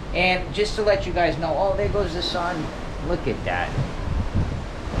fine. And just to let you guys know, oh, there goes the sun. Look at that.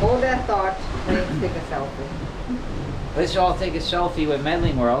 Hold that thought. Let's take a selfie. Let's all take a selfie with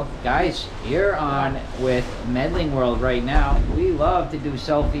Medling World. Guys, you're on with Medling World right now. We love to do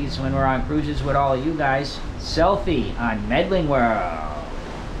selfies when we're on cruises with all of you guys. Selfie on Medling World.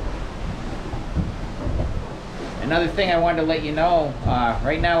 Another thing I wanted to let you know,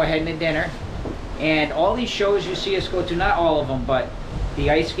 right now we're heading to dinner. And all these shows you see us go to, not all of them, but the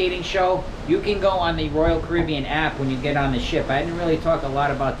ice skating show, you can go on the Royal Caribbean app when you get on the ship. I didn't really talk a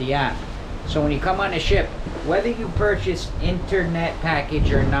lot about the app. So when you come on the ship, whether you purchase internet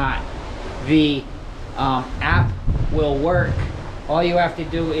package or not, the app will work. All you have to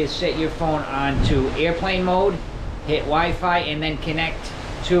do is set your phone onto airplane mode, hit Wi-Fi, and then connect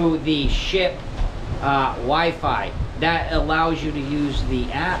to the ship Wi-Fi. That allows you to use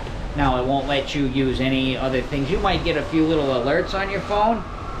the app. Now, it won't let you use any other things. You might get a few little alerts on your phone,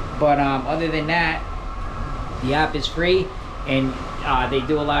 but other than that, the app is free, and they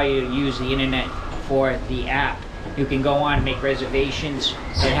do allow you to use the internet for the app. You can go on and make reservations.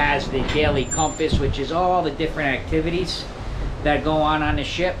 It has the daily compass, which is all the different activities that go on the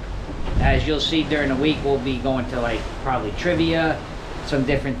ship. As you'll see during the week, we'll be going to, like, probably trivia, some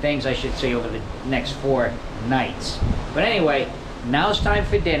different things, I should say, over the next 4 nights. But anyway, now it's time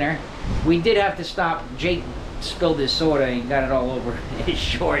for dinner. We did have to stop. Jake spilled his soda and got it all over his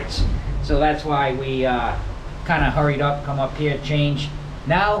shorts. So that's why we kind of hurried up, come up here, change.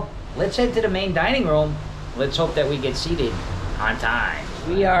 Now, let's head to the main dining room. Let's hope that we get seated on time.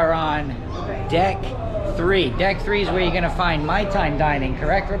 We are on deck 3. Deck 3 is where you're going to find My Time Dining,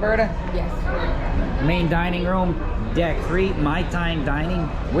 correct, Roberta? Yes. Main dining room, deck 3, My Time Dining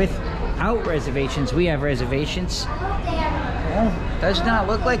without reservations. We have reservations. Well, does not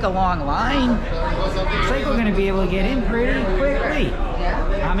look like a long line. Looks like we're going to be able to get in pretty quickly.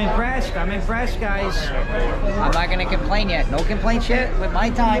 I'm impressed, guys. I'm not going to complain yet. No complaints yet with My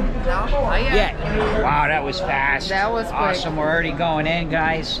Time? No, not yet. Wow, that was fast. That was quick. Awesome. We're already going in,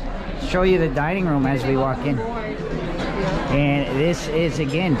 guys. Show you the dining room as we walk in. And this is,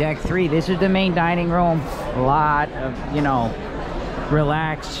 again, deck 3. This is the main dining room. A lot of, you know,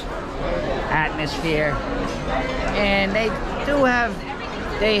 relaxed atmosphere. And they do have,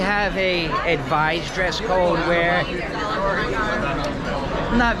 a advised dress code where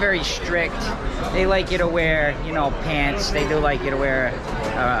not very strict. They like you to wear, you know, pants. They do like you to wear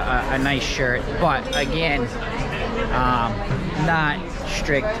a nice shirt. But again, not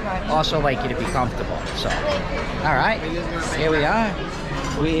strict. Also like you to be comfortable. So, all right, here we are.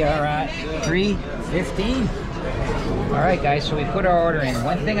 We are at 3:15. All right, guys, so we put our order in.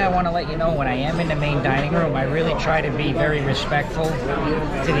 One thing I want to let you know, when I am in the main dining room, I really try to be very respectful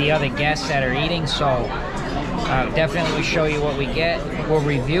to the other guests that are eating. So definitely we show you what we get. We'll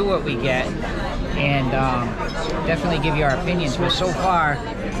review what we get and definitely give you our opinions. But so far,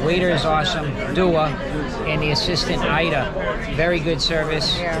 waiter is awesome, Dua, and the assistant Ida, very good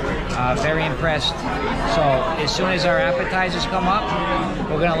service. Very impressed. So as soon as our appetizers come up,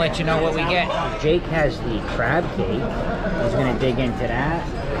 we're gonna let you know what we get. Jake has the crab cake. He's gonna dig into that.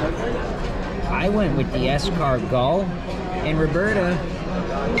 I went with the escargot, and Roberta,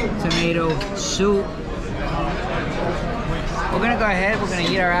 tomato soup. We're gonna go ahead, we're gonna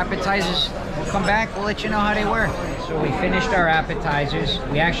eat our appetizers. We'll come back, we'll let you know how they were. So we finished our appetizers.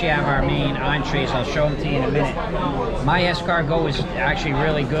 We actually have our main entrees. I'll show them to you in a minute. My escargot was actually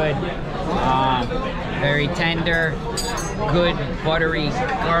really good. Very tender, good buttery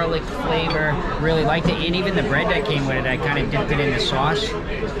garlic flavor. Really liked it. And even the bread that came with it, I kind of dipped it in the sauce.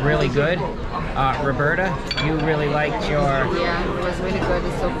 Really good. Roberta, you really liked your... Yeah, it was really good.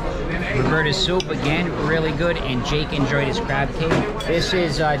 The soup. Roberta's soup, again, really good. And Jake enjoyed his crab cake. This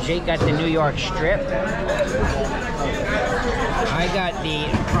is, Jake got the New York strip. I got the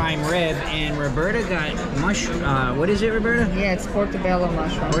prime rib, and Roberta got mushroom. What is it, Roberta? Yeah, it's portobello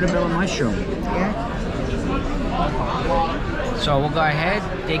mushroom. Portobello mushroom. Yeah. So we'll go ahead,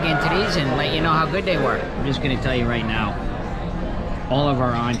 dig into these, and let you know how good they were. I'm just going to tell you right now. all of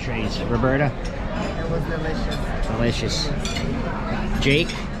our entrees. Roberta? It was delicious. Delicious. Jake?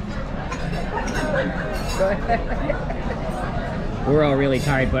 Go ahead. We're all really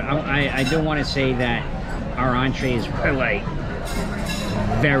tired, but I do want to say that our entrees were like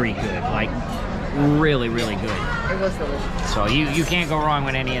very good, like really, really good. It was delicious. So you can't go wrong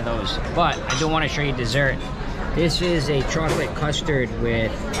with any of those. But I do want to show you dessert. This is a chocolate custard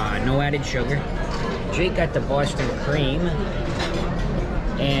with no added sugar. Jake got the Boston cream.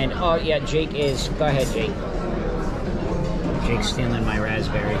 And, oh yeah, Jake is, go ahead, Jake. Jake's stealing my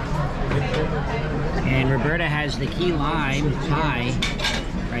raspberry. And Roberta has the key lime pie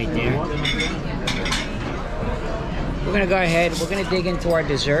right there. We're gonna go ahead, we're gonna dig into our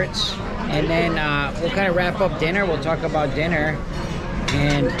desserts. And then we'll kind of wrap up dinner. We'll talk about dinner.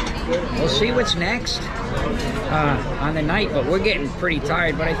 And we'll see what's next on the night. But we're getting pretty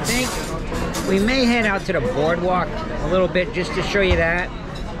tired. But I think we may head out to the boardwalk a little bit just to show you that.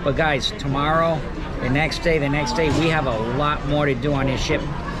 But guys, tomorrow, the next day, we have a lot more to do on this ship.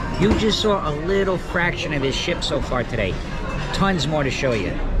 You just saw a little fraction of this ship so far today. Tons more to show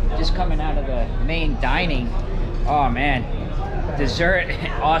you. Just coming out of the main dining. Oh man, dessert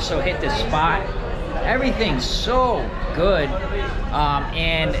also hit the spot. Everything's so good.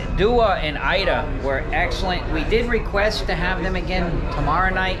 And Dua and Ida were excellent. We did request to have them again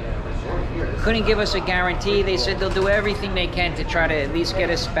tomorrow night. Couldn't give us a guarantee. They said they'll do everything they can to try to at least get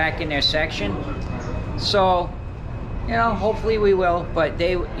us back in their section. So, you know, hopefully we will. But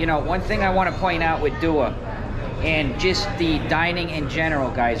they, you know, one thing I want to point out with Dua and just the dining in general,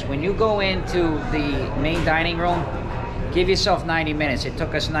 guys, when you go into the main dining room, give yourself 90 minutes. It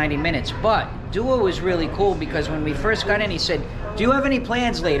took us 90 minutes. But Dua was really cool because when we first got in, he said, do you have any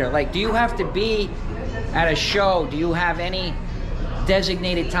plans later? Like, do you have to be at a show? Do you have any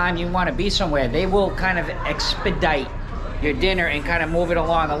designated time you want to be somewhere? They will kind of expedite your dinner and kind of move it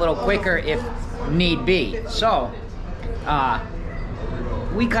along a little quicker if need be. So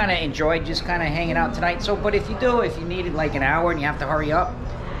we kind of enjoyed just kind of hanging out tonight. So but if you needed like an hour and you have to hurry up,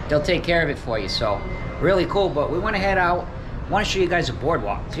 they'll take care of it for you. So really cool. But we want to head out. I want to show you guys a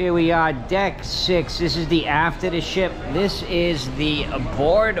boardwalk. Here we are, deck 6. This is the aft of the ship. This is the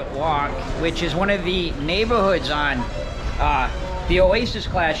boardwalk, which is one of the neighborhoods on the Oasis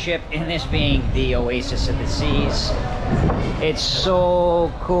class ship, and this being the Oasis of the Seas. It's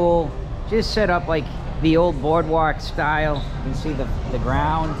so cool. Just set up like the old boardwalk style. You can see the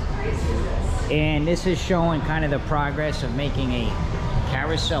ground. And this is showing kind of the progress of making a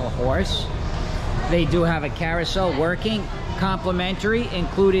carousel horse. They do have a carousel working, complimentary,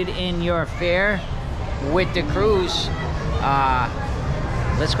 included in your fare with the cruise.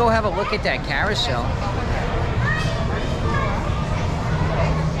 Let's go have a look at that carousel.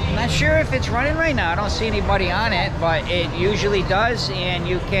 Not sure if it's running right now. I don't see anybody on it, but it usually does, and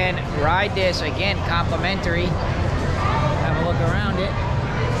you can ride this again, complimentary. Have a look around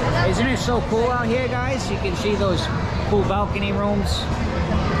it. Isn't it so cool out here, guys? You can see those cool balcony rooms.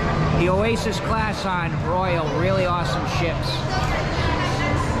 The Oasis class on Royal, really awesome ships.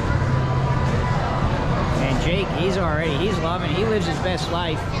 And Jake, he's loving it. He lives his best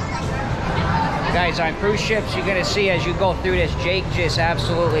life. Guys, on cruise ships, you're gonna see as you go through this, Jake just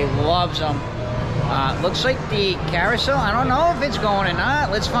absolutely loves them. Looks like the carousel, I don't know if it's going or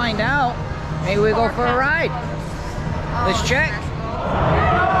not. Let's find out. Maybe we go for a ride. Let's check.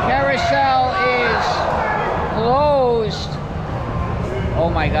 Carousel is closed. Oh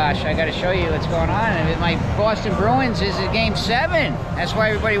my gosh, I gotta show you what's going on. And my Boston Bruins is in game 7. That's why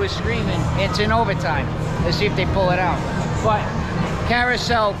everybody was screaming. It's in overtime. Let's see if they pull it out. But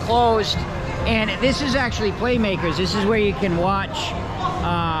carousel closed. And this is actually Playmakers. This is where you can watch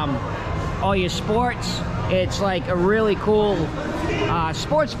all your sports. It's like a really cool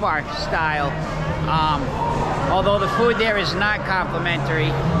sports bar style. Although the food there is not complimentary.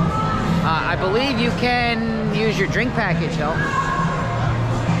 I believe you can use your drink package though.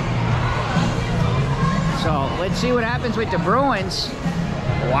 So let's see what happens with the Bruins.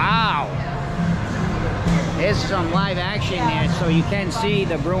 Wow. There's some live action there, so you can see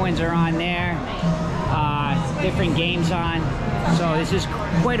the Bruins are on there. Different games on. So this is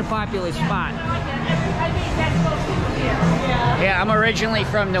quite a popular spot. Yeah, I'm originally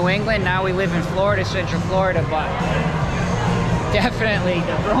from New England. Now we live in Florida, Central Florida, but definitely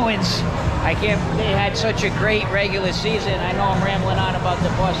the Bruins. They had such a great regular season. I know I'm rambling on about the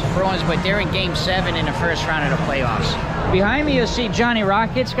Boston Bruins, but they're in game 7 in the first round of the playoffs. Behind me, you'll see Johnny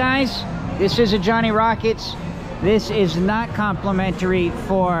Rockets, guys. This is a Johnny Rockets. This is not complimentary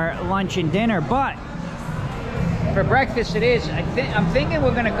for lunch and dinner, but for breakfast it is. I'm thinking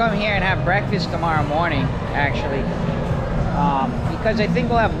we're gonna come here and have breakfast tomorrow morning, actually. because I think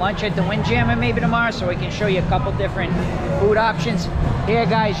we'll have lunch at the Windjammer maybe tomorrow, so we can show you a couple different food options. Here,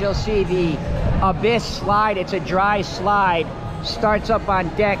 guys, you'll see the Abyss slide. It's a dry slide. Starts up on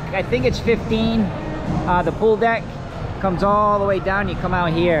deck, I think it's 15. The pool deck comes all the way down. You come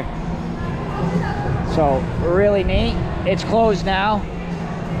out here. So really neat. It's closed now.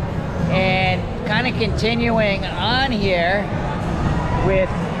 And kind of continuing on here with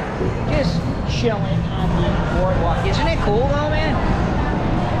just chilling on the boardwalk. Isn't it cool though, man?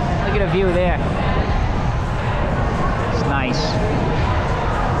 Look at the view there. It's nice.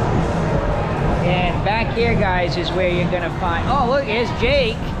 And back here, guys, is where you're gonna find, oh look, here's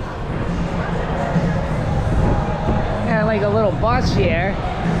Jake. Got like a little bus here.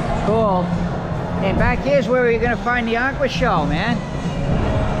 Cool. And back here's where you're gonna find the Aqua Show, man.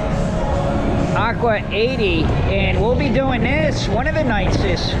 Aqua 80, and we'll be doing this one of the nights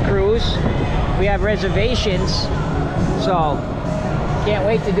this cruise. We have reservations, so can't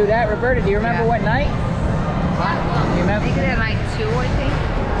wait to do that. Roberta, do you remember what night? What? You remember? I think it's night 2, I think.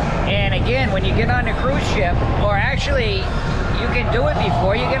 And again, when you get on the cruise ship, or actually you can do it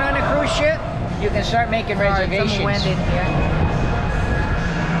before you get on the cruise ship, you can start making reservations. Someone went in here.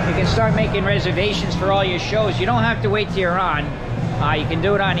 You can start making reservations for all your shows. You don't have to wait till you're on. You can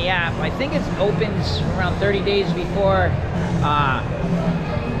do it on the app. I think it opens around 30 days before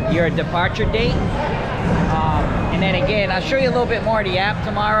your departure date. And then again, I'll show you a little bit more of the app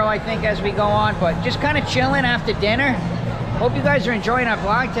tomorrow, I think, as we go on. But just kind of chilling after dinner. Hope you guys are enjoying our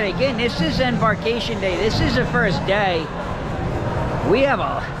vlog today. Again, this is Embarkation Day. This is the first day. We have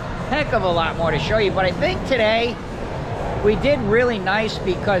a heck of a lot more to show you. But I think today we did really nice,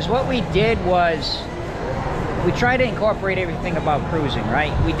 because what we did was we tried to incorporate everything about cruising,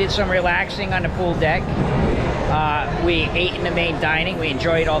 right? We did some relaxing on the pool deck. We ate in the main dining. We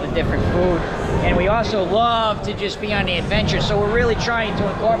enjoyed all the different food. And we also love to just be on the adventure. So we're really trying to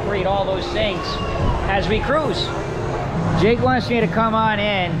incorporate all those things as we cruise. Jake wants me to come on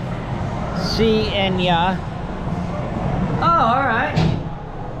in, see Enya. Oh, all right.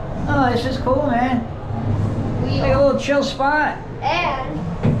 Oh, this is cool, man. Like a little chill spot.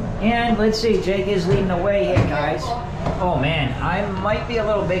 And let's see, Jake is leading the way here, guys. Oh man, I might be a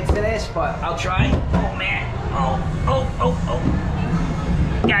little big for this, but I'll try. Oh man, oh.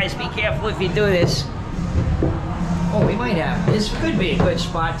 Guys, be careful if you do this. Oh, we might have, this could be a good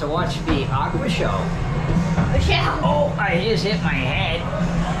spot to watch the Aqua Show. Oh, I just hit my head.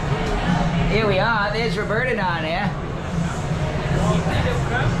 Here we are, there's Roberta down there.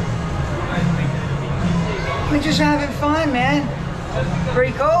 We're just having fun, man.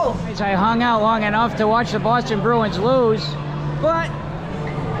 Pretty cool. I hung out long enough to watch the Boston Bruins lose, but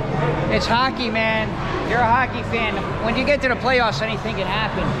it's hockey, man. You're a hockey fan. When you get to the playoffs, anything can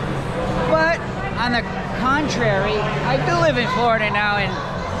happen. But on the contrary, I do live in Florida now, and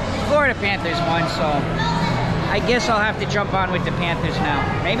Florida Panthers won, so I guess I'll have to jump on with the Panthers now.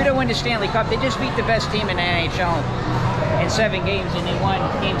 Maybe they'll win the Stanley Cup. They just beat the best team in the NHL in 7 games, and they won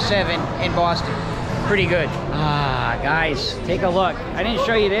Game 7 in Boston. Pretty good. Guys, take a look. I didn't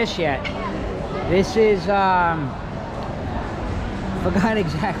show you this yet. This is forgot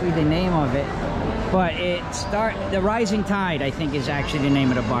exactly the name of it, but the Rising Tide, I think, is actually the name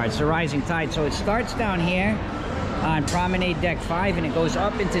of the bar. It's the Rising Tide. So it starts down here on Promenade Deck 5, and it goes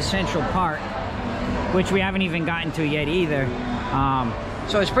up into Central Park, which we haven't even gotten to yet either.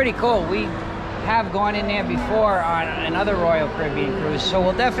 So it's pretty cool. We have gone in there before on another Royal Caribbean cruise, so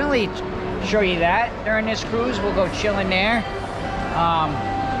we'll definitely show you that during this cruise. We'll go chilling there.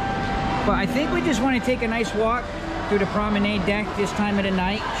 But I think we just want to take a nice walk through the Promenade Deck this time of the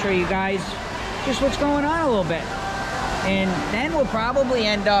night, show you guys just what's going on a little bit. And then we'll probably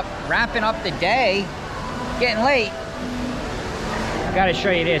end up wrapping up the day. Getting late. I gotta show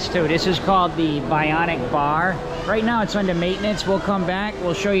you this too. This is called the Bionic Bar. Right now it's under maintenance. We'll come back.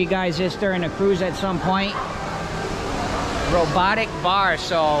 We'll show you guys this during the cruise at some point. Robotic bar,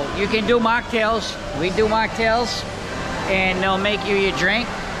 so you can do mocktails. We do mocktails, and they'll make you your drink.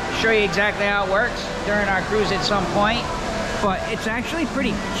 Show you exactly how it works during our cruise at some point. But it's actually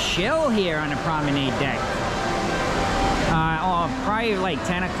pretty chill here on the Promenade Deck. Probably like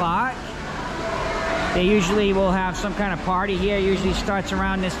 10 o'clock. They usually will have some kind of party here. Usually starts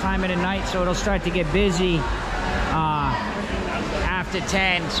around this time of the night, so it'll start to get busy after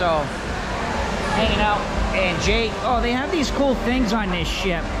 10. So hanging out. And Jake, oh, they have these cool things on this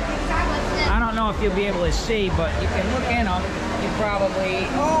ship. I don't know if you'll be able to see, but you can look in them. You probably,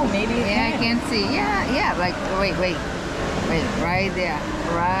 oh, maybe you can. I can see. Yeah, like, wait, right there,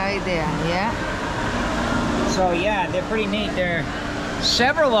 yeah. So yeah, they're pretty neat. There are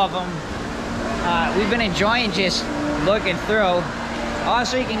several of them. We've been enjoying just looking through.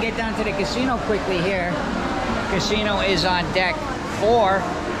 Also, you can get down to the casino quickly here. Casino is on deck 4.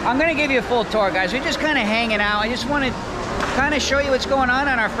 I'm gonna give you a full tour, guys. We're just kind of hanging out. I just want to kind of show you what's going on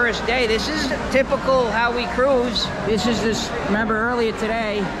our first day. This is typical how we cruise. This is this, remember earlier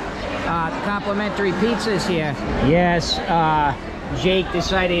today, complimentary pizzas here. Yes, Jake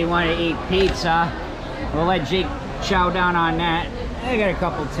decided he wanted to eat pizza. We'll let Jake chow down on that. I got a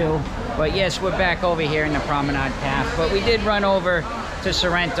couple too. But yes, we're back over here in the Promenade path. But we did run over to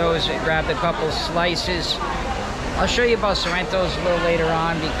Sorrento's and grabbed a couple slices. I'll show you about Sorrento's a little later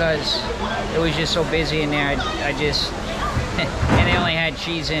on because it was just so busy in there. I just, and they only had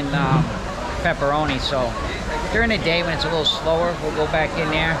cheese and pepperoni. So during the day when it's a little slower, we'll go back in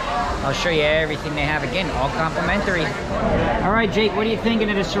there. I'll show you everything they have. Again, all complimentary. All right, Jake, what are you thinking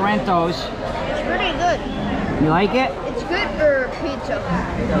of the Sorrento's? It's pretty good. You like it? It's good for pizza.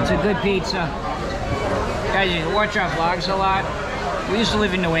 It's a good pizza. Guys, you watch our vlogs a lot. We used to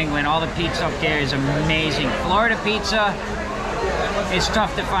live in New England. All the pizza up there is amazing. Florida pizza, it's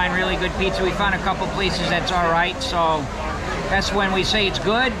tough to find really good pizza. We found a couple places that's all right. So that's when we say it's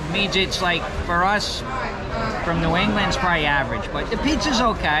good, means it's like, for us, from New England, it's probably average. But the pizza's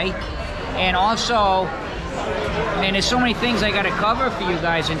okay. And also, man, there's so many things I got to cover for you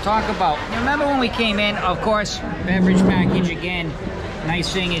guys and talk about. Remember when we came in, of course, beverage package again.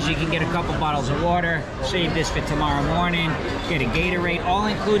 Nice thing is you can get a couple bottles of water, save this for tomorrow morning, get a Gatorade, all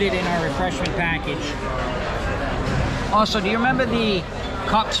included in our refreshment package. Also, do you remember the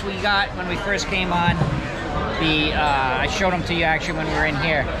cups we got when we first came on? I showed them to you actually when we were in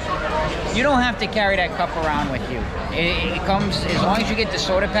here. You don't have to carry that cup around with you. It comes, as long as you get the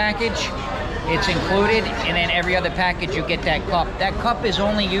soda package, it's included, and then every other package you get that cup. That cup is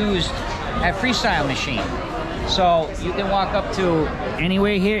only used at Freestyle Machine. So you can walk up to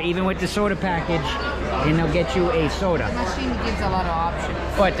anywhere here, even with the soda package, and they'll get you a soda. The machine gives a lot of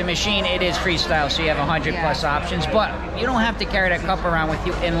options. But the machine, it is Freestyle, so you have 100 plus options. But you don't have to carry that cup around with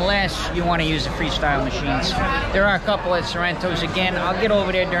you unless you want to use the Freestyle machines. There are a couple at Sorrento's. Again, I'll get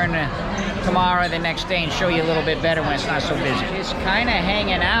over there during tomorrow, the next day, and show you a little bit better when it's not so busy. Just kind of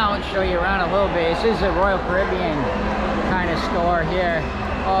hanging out, show you around a little bit. This is a Royal Caribbean kind of store here.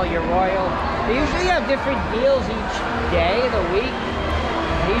 Oh, your Royal. They usually have different deals each day of the week.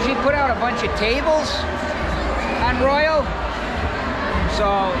 They usually put out a bunch of tables on Royal. So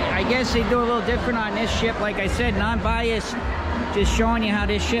I guess they do a little different on this ship. Like I said, non-biased, just showing you how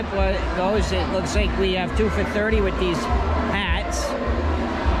this ship goes. It looks like we have 2 for $30 with these hats.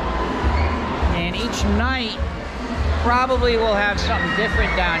 And each night, probably we'll have something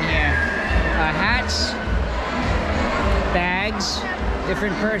different down here. Hats, bags,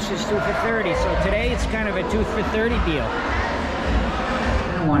 different purses, 2 for $30. So today it's kind of a 2 for $30 deal.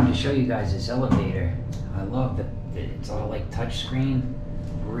 I wanted to show you guys this elevator. I love that it's all like touch screen.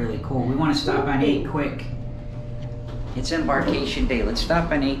 Really cool. We want to stop on 8 quick. It's embarkation day. Let's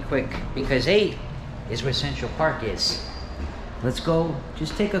stop on 8 quick because 8 is where Central Park is. Let's go.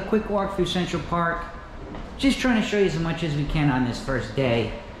 Just take a quick walk through Central Park. Just trying to show you as much as we can on this first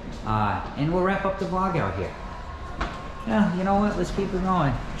day. And we'll wrap up the vlog out here. Yeah, you know what? Let's keep it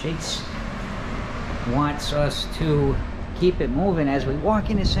going. Jake's wants us to keep it moving as we walk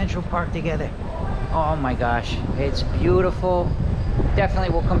into Central Park together. Oh my gosh, it's beautiful. Definitely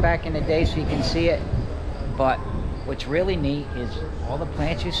we'll come back in the day so you can see it. But what's really neat is all the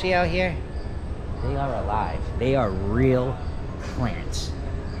plants you see out here, they are alive. They are real plants.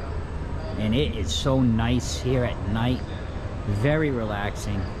 And it is so nice here at night. Very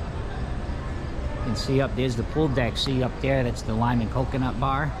relaxing. You can see up there's the pool deck. See up there, that's the Lime and Coconut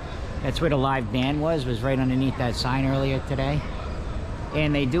Bar. That's where the live band was right underneath that sign earlier today.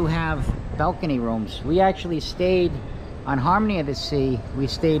 And they do have balcony rooms. We actually stayed on Harmony of the Sea. We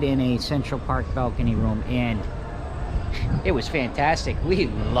stayed in a Central Park balcony room and it was fantastic. We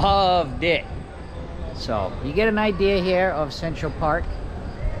loved it. So you get an idea here of Central Park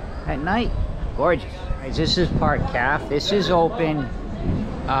at night. Gorgeous. Right, this is Park Caf. This is open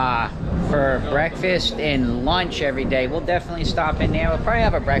for breakfast and lunch every day. We'll definitely stop in there. We'll probably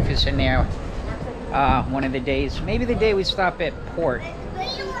have a breakfast in there one of the days. Maybe the day we stop at Port,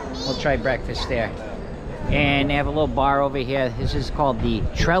 we'll try breakfast there. And they have a little bar over here. This is called the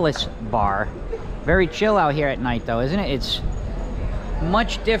Trellis Bar. Very chill out here at night though, isn't it? It's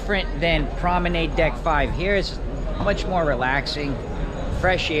much different than Promenade Deck 5. Here is much more relaxing,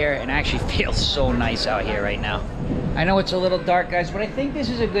 fresh air, and actually feels so nice out here right now. I know it's a little dark, guys, but I think this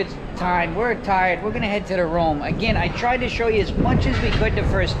is a good time. We're tired. We're gonna head to the room. Again, I tried to show you as much as we could the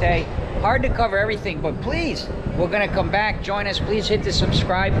first day. Hard to cover everything, but please, we're gonna come back. Join us. Please hit the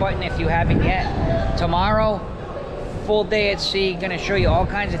subscribe button if you haven't yet. Tomorrow, full day at sea. Gonna show you all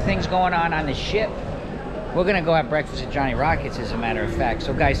kinds of things going on the ship. We're gonna go have breakfast at Johnny Rockets, as a matter of fact.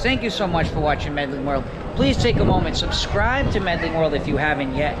 So guys, thank you so much for watching Medling World. Please take a moment, subscribe to Medling World if you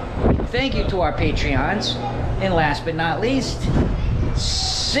haven't yet. Thank you to our Patreons. And last but not least,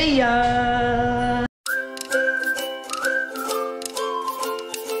 see ya!